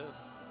a good job.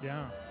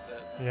 Yeah.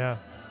 Yeah.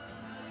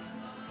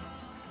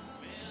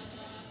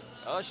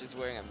 Oh, she's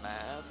wearing a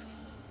mask.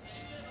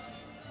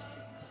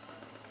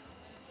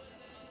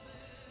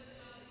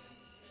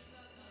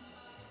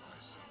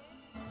 I see.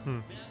 Hmm.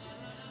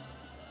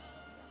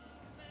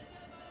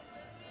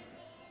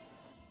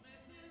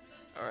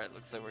 All right,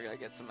 looks like we're gonna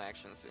get some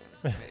action soon,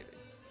 maybe.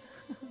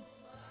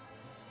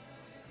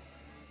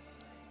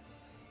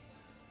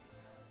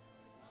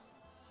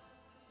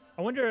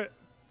 I wonder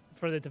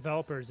for the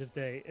developers if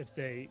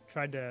they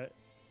tried to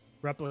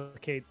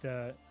replicate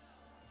the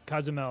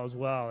Cozumel as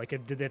well. Like,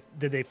 did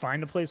they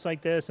find a place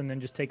like this and then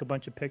just take a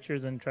bunch of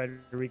pictures and try to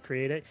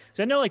recreate it? Because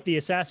I know, like the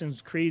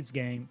Assassin's Creed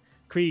game,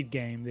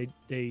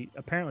 they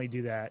apparently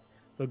do that.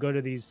 They'll go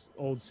to these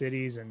old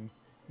cities and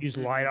use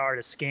lidar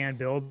to scan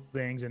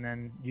buildings and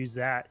then use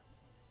that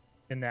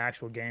in the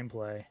actual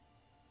gameplay.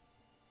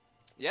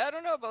 Yeah, I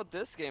don't know about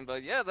this game,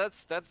 but yeah,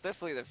 that's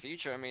definitely the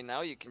future. I mean,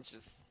 now you can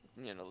just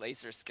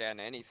laser scan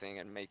anything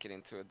and make it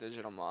into a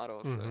digital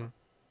model. So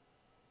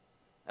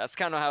that's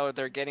kind of how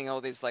they're getting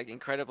all these like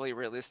incredibly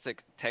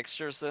realistic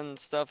textures and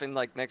stuff in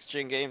like next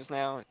gen games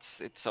now.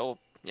 It's all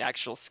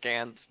actual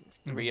scanned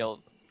real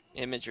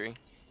imagery.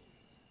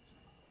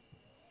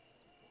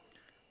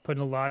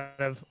 Putting a lot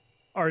of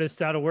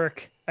artists out of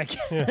work, I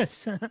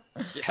guess. Yeah.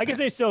 I guess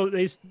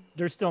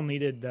they're still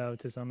needed though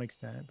to some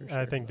extent. For sure.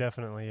 I think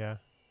definitely. Yeah.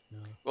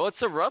 Well,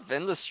 it's a rough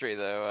industry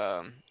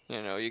though.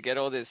 You get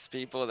all these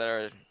people that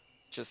are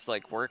just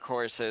like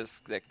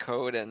workhorses that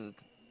code and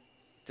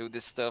do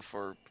this stuff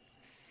for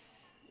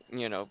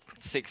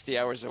 60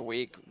 hours a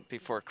week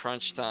before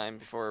crunch time,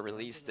 before a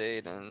release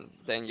date, and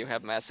then you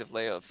have massive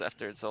layoffs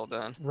after it's all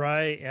done.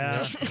 Right,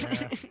 yeah.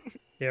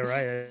 Yeah,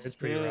 right. It's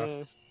pretty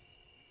rough.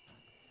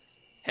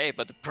 Hey,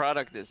 but the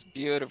product is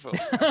beautiful.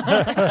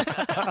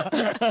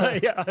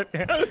 Yeah.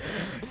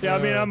 I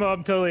mean,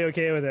 I'm totally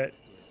okay with it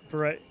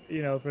for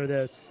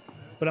this,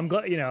 but I'm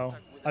glad.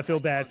 I feel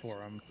bad for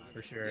them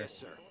for sure. Yes,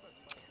 sir.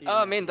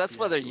 I mean, that's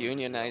why they're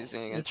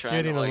unionizing and It's trying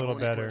getting to a like. little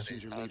better.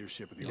 Questions your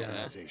leadership of the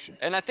organization.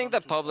 And I think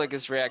the public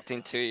is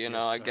reacting too,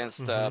 Yes, sir.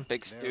 against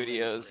big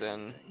studios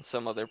and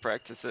some of their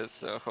practices.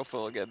 So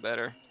hopefully it'll get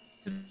better.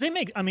 They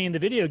make. I mean, the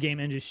video game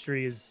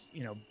industry is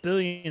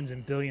billions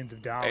and billions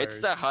of dollars. It's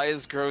the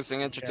highest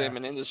grossing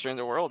entertainment industry in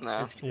the world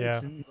now.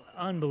 It's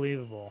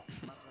unbelievable.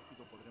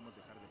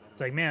 It's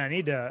like, man, I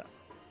need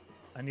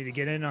to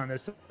get in on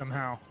this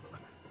somehow.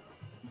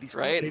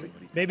 Right?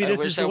 Maybe I this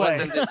wish is I the way.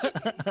 wasn't this.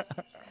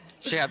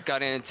 Should have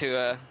gotten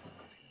into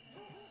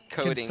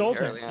coding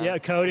consultant. early on. Yeah,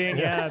 coding.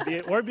 Yeah,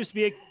 or just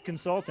be a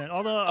consultant.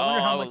 Although I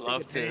wonder how I much would they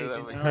love get to. paid, That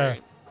you would be know?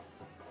 great.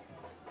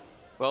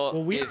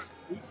 Well, Well, if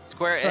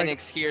Square sorry.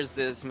 Enix hears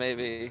this,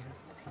 maybe.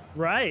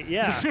 Right,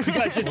 yeah. You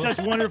guys did such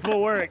wonderful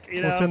work,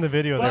 you know. We'll send the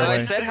video Well, that I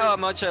way. said how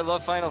much I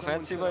love Final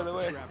Someone Fantasy, set by off the a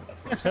way. trap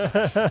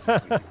at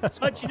the first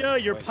but you know,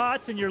 your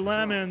pots and your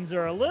lemons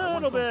are a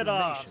little bit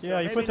off. so Yeah,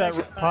 you maybe put that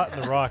next time- pot in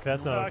the rock.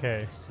 That's not talk-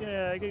 okay.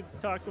 Yeah, I could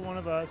talk to one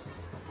of us.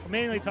 Or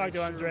mainly talk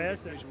to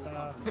Andres, and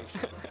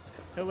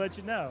he'll let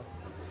you know.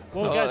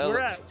 Well, Oh, guys, that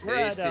we're looks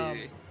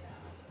tasty.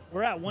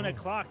 at 1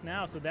 o'clock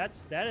now, so that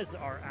is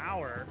our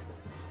hour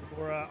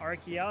for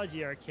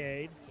Archaeology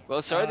Arcade.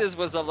 Well, sorry, this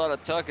was a lot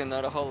of talk and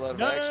not a whole lot of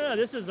No, action. no,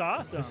 this is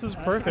awesome. This is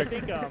I perfect.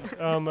 think,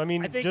 I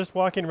mean, I think- just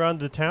walking around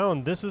the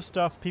town, this is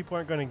stuff people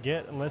aren't going to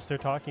get unless they're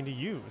talking to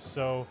you.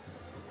 So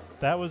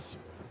that was,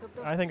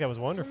 I think that was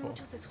wonderful.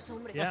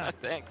 yeah.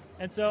 Thanks.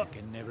 And so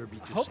Can never be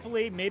too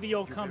hopefully maybe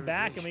you'll You're come very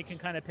back and we gracious. can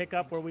kind of pick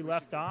up where we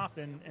left off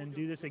and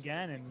do this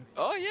again. And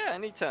Oh yeah,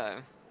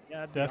 anytime. yeah,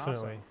 that'd be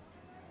Definitely. awesome.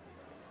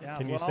 Yeah,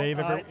 Can you well, save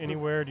for-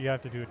 anywhere? Or do you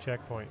have to do a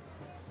checkpoint?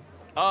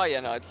 Oh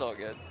yeah, no, it's all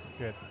good.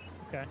 Good.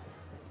 Okay.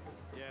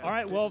 Yeah, All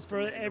right. this Well, is for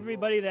gonna be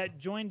everybody that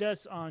joined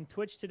us on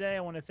Twitch today, I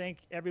want to thank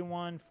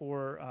everyone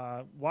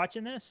for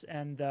watching this,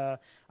 and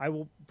I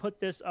will put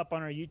this up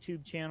on our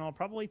YouTube channel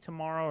probably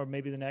tomorrow or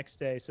maybe the next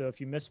day. So if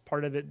you missed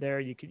part of it there,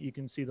 you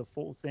can see the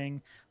full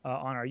thing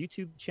on our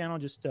YouTube channel,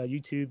 just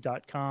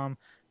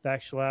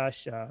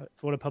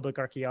youtube.com/Florida Public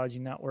Archaeology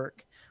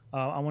Network.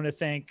 I want to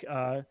thank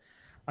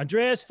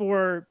Andres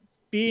for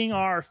being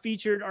our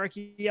featured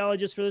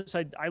archaeologist for this.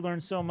 I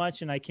learned so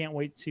much, and I can't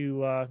wait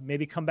to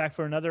maybe come back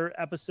for another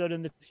episode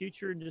in the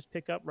future and just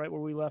pick up right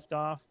where we left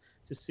off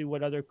to see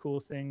what other cool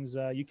things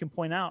you can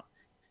point out.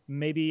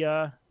 Maybe,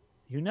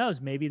 who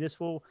knows, maybe this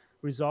will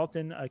result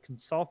in a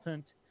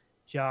consultant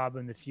job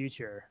in the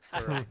future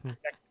for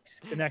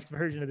the next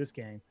version of this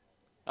game.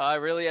 I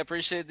really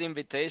appreciate the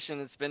invitation.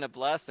 It's been a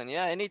blast, and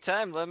yeah,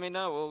 anytime, let me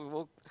know.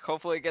 We'll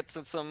hopefully get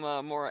to some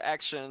more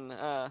action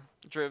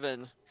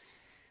driven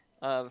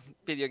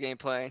video game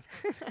playing.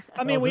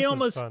 I mean, Oh,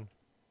 this is fun.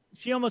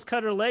 she almost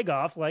cut her leg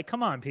off. Like,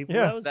 come on, people.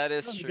 Yeah. That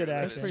is was true, good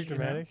that action. is Pretty you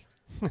know?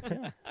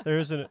 dramatic.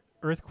 There's an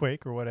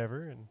earthquake or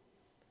whatever, and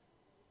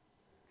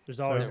There's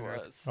always So- an There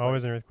earth. was.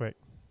 always an earthquake.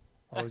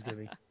 Always gonna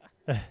be.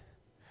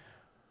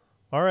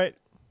 All right.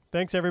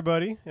 Thanks,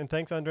 everybody, and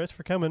thanks, Andres,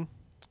 for coming.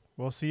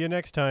 We'll see you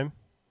next time.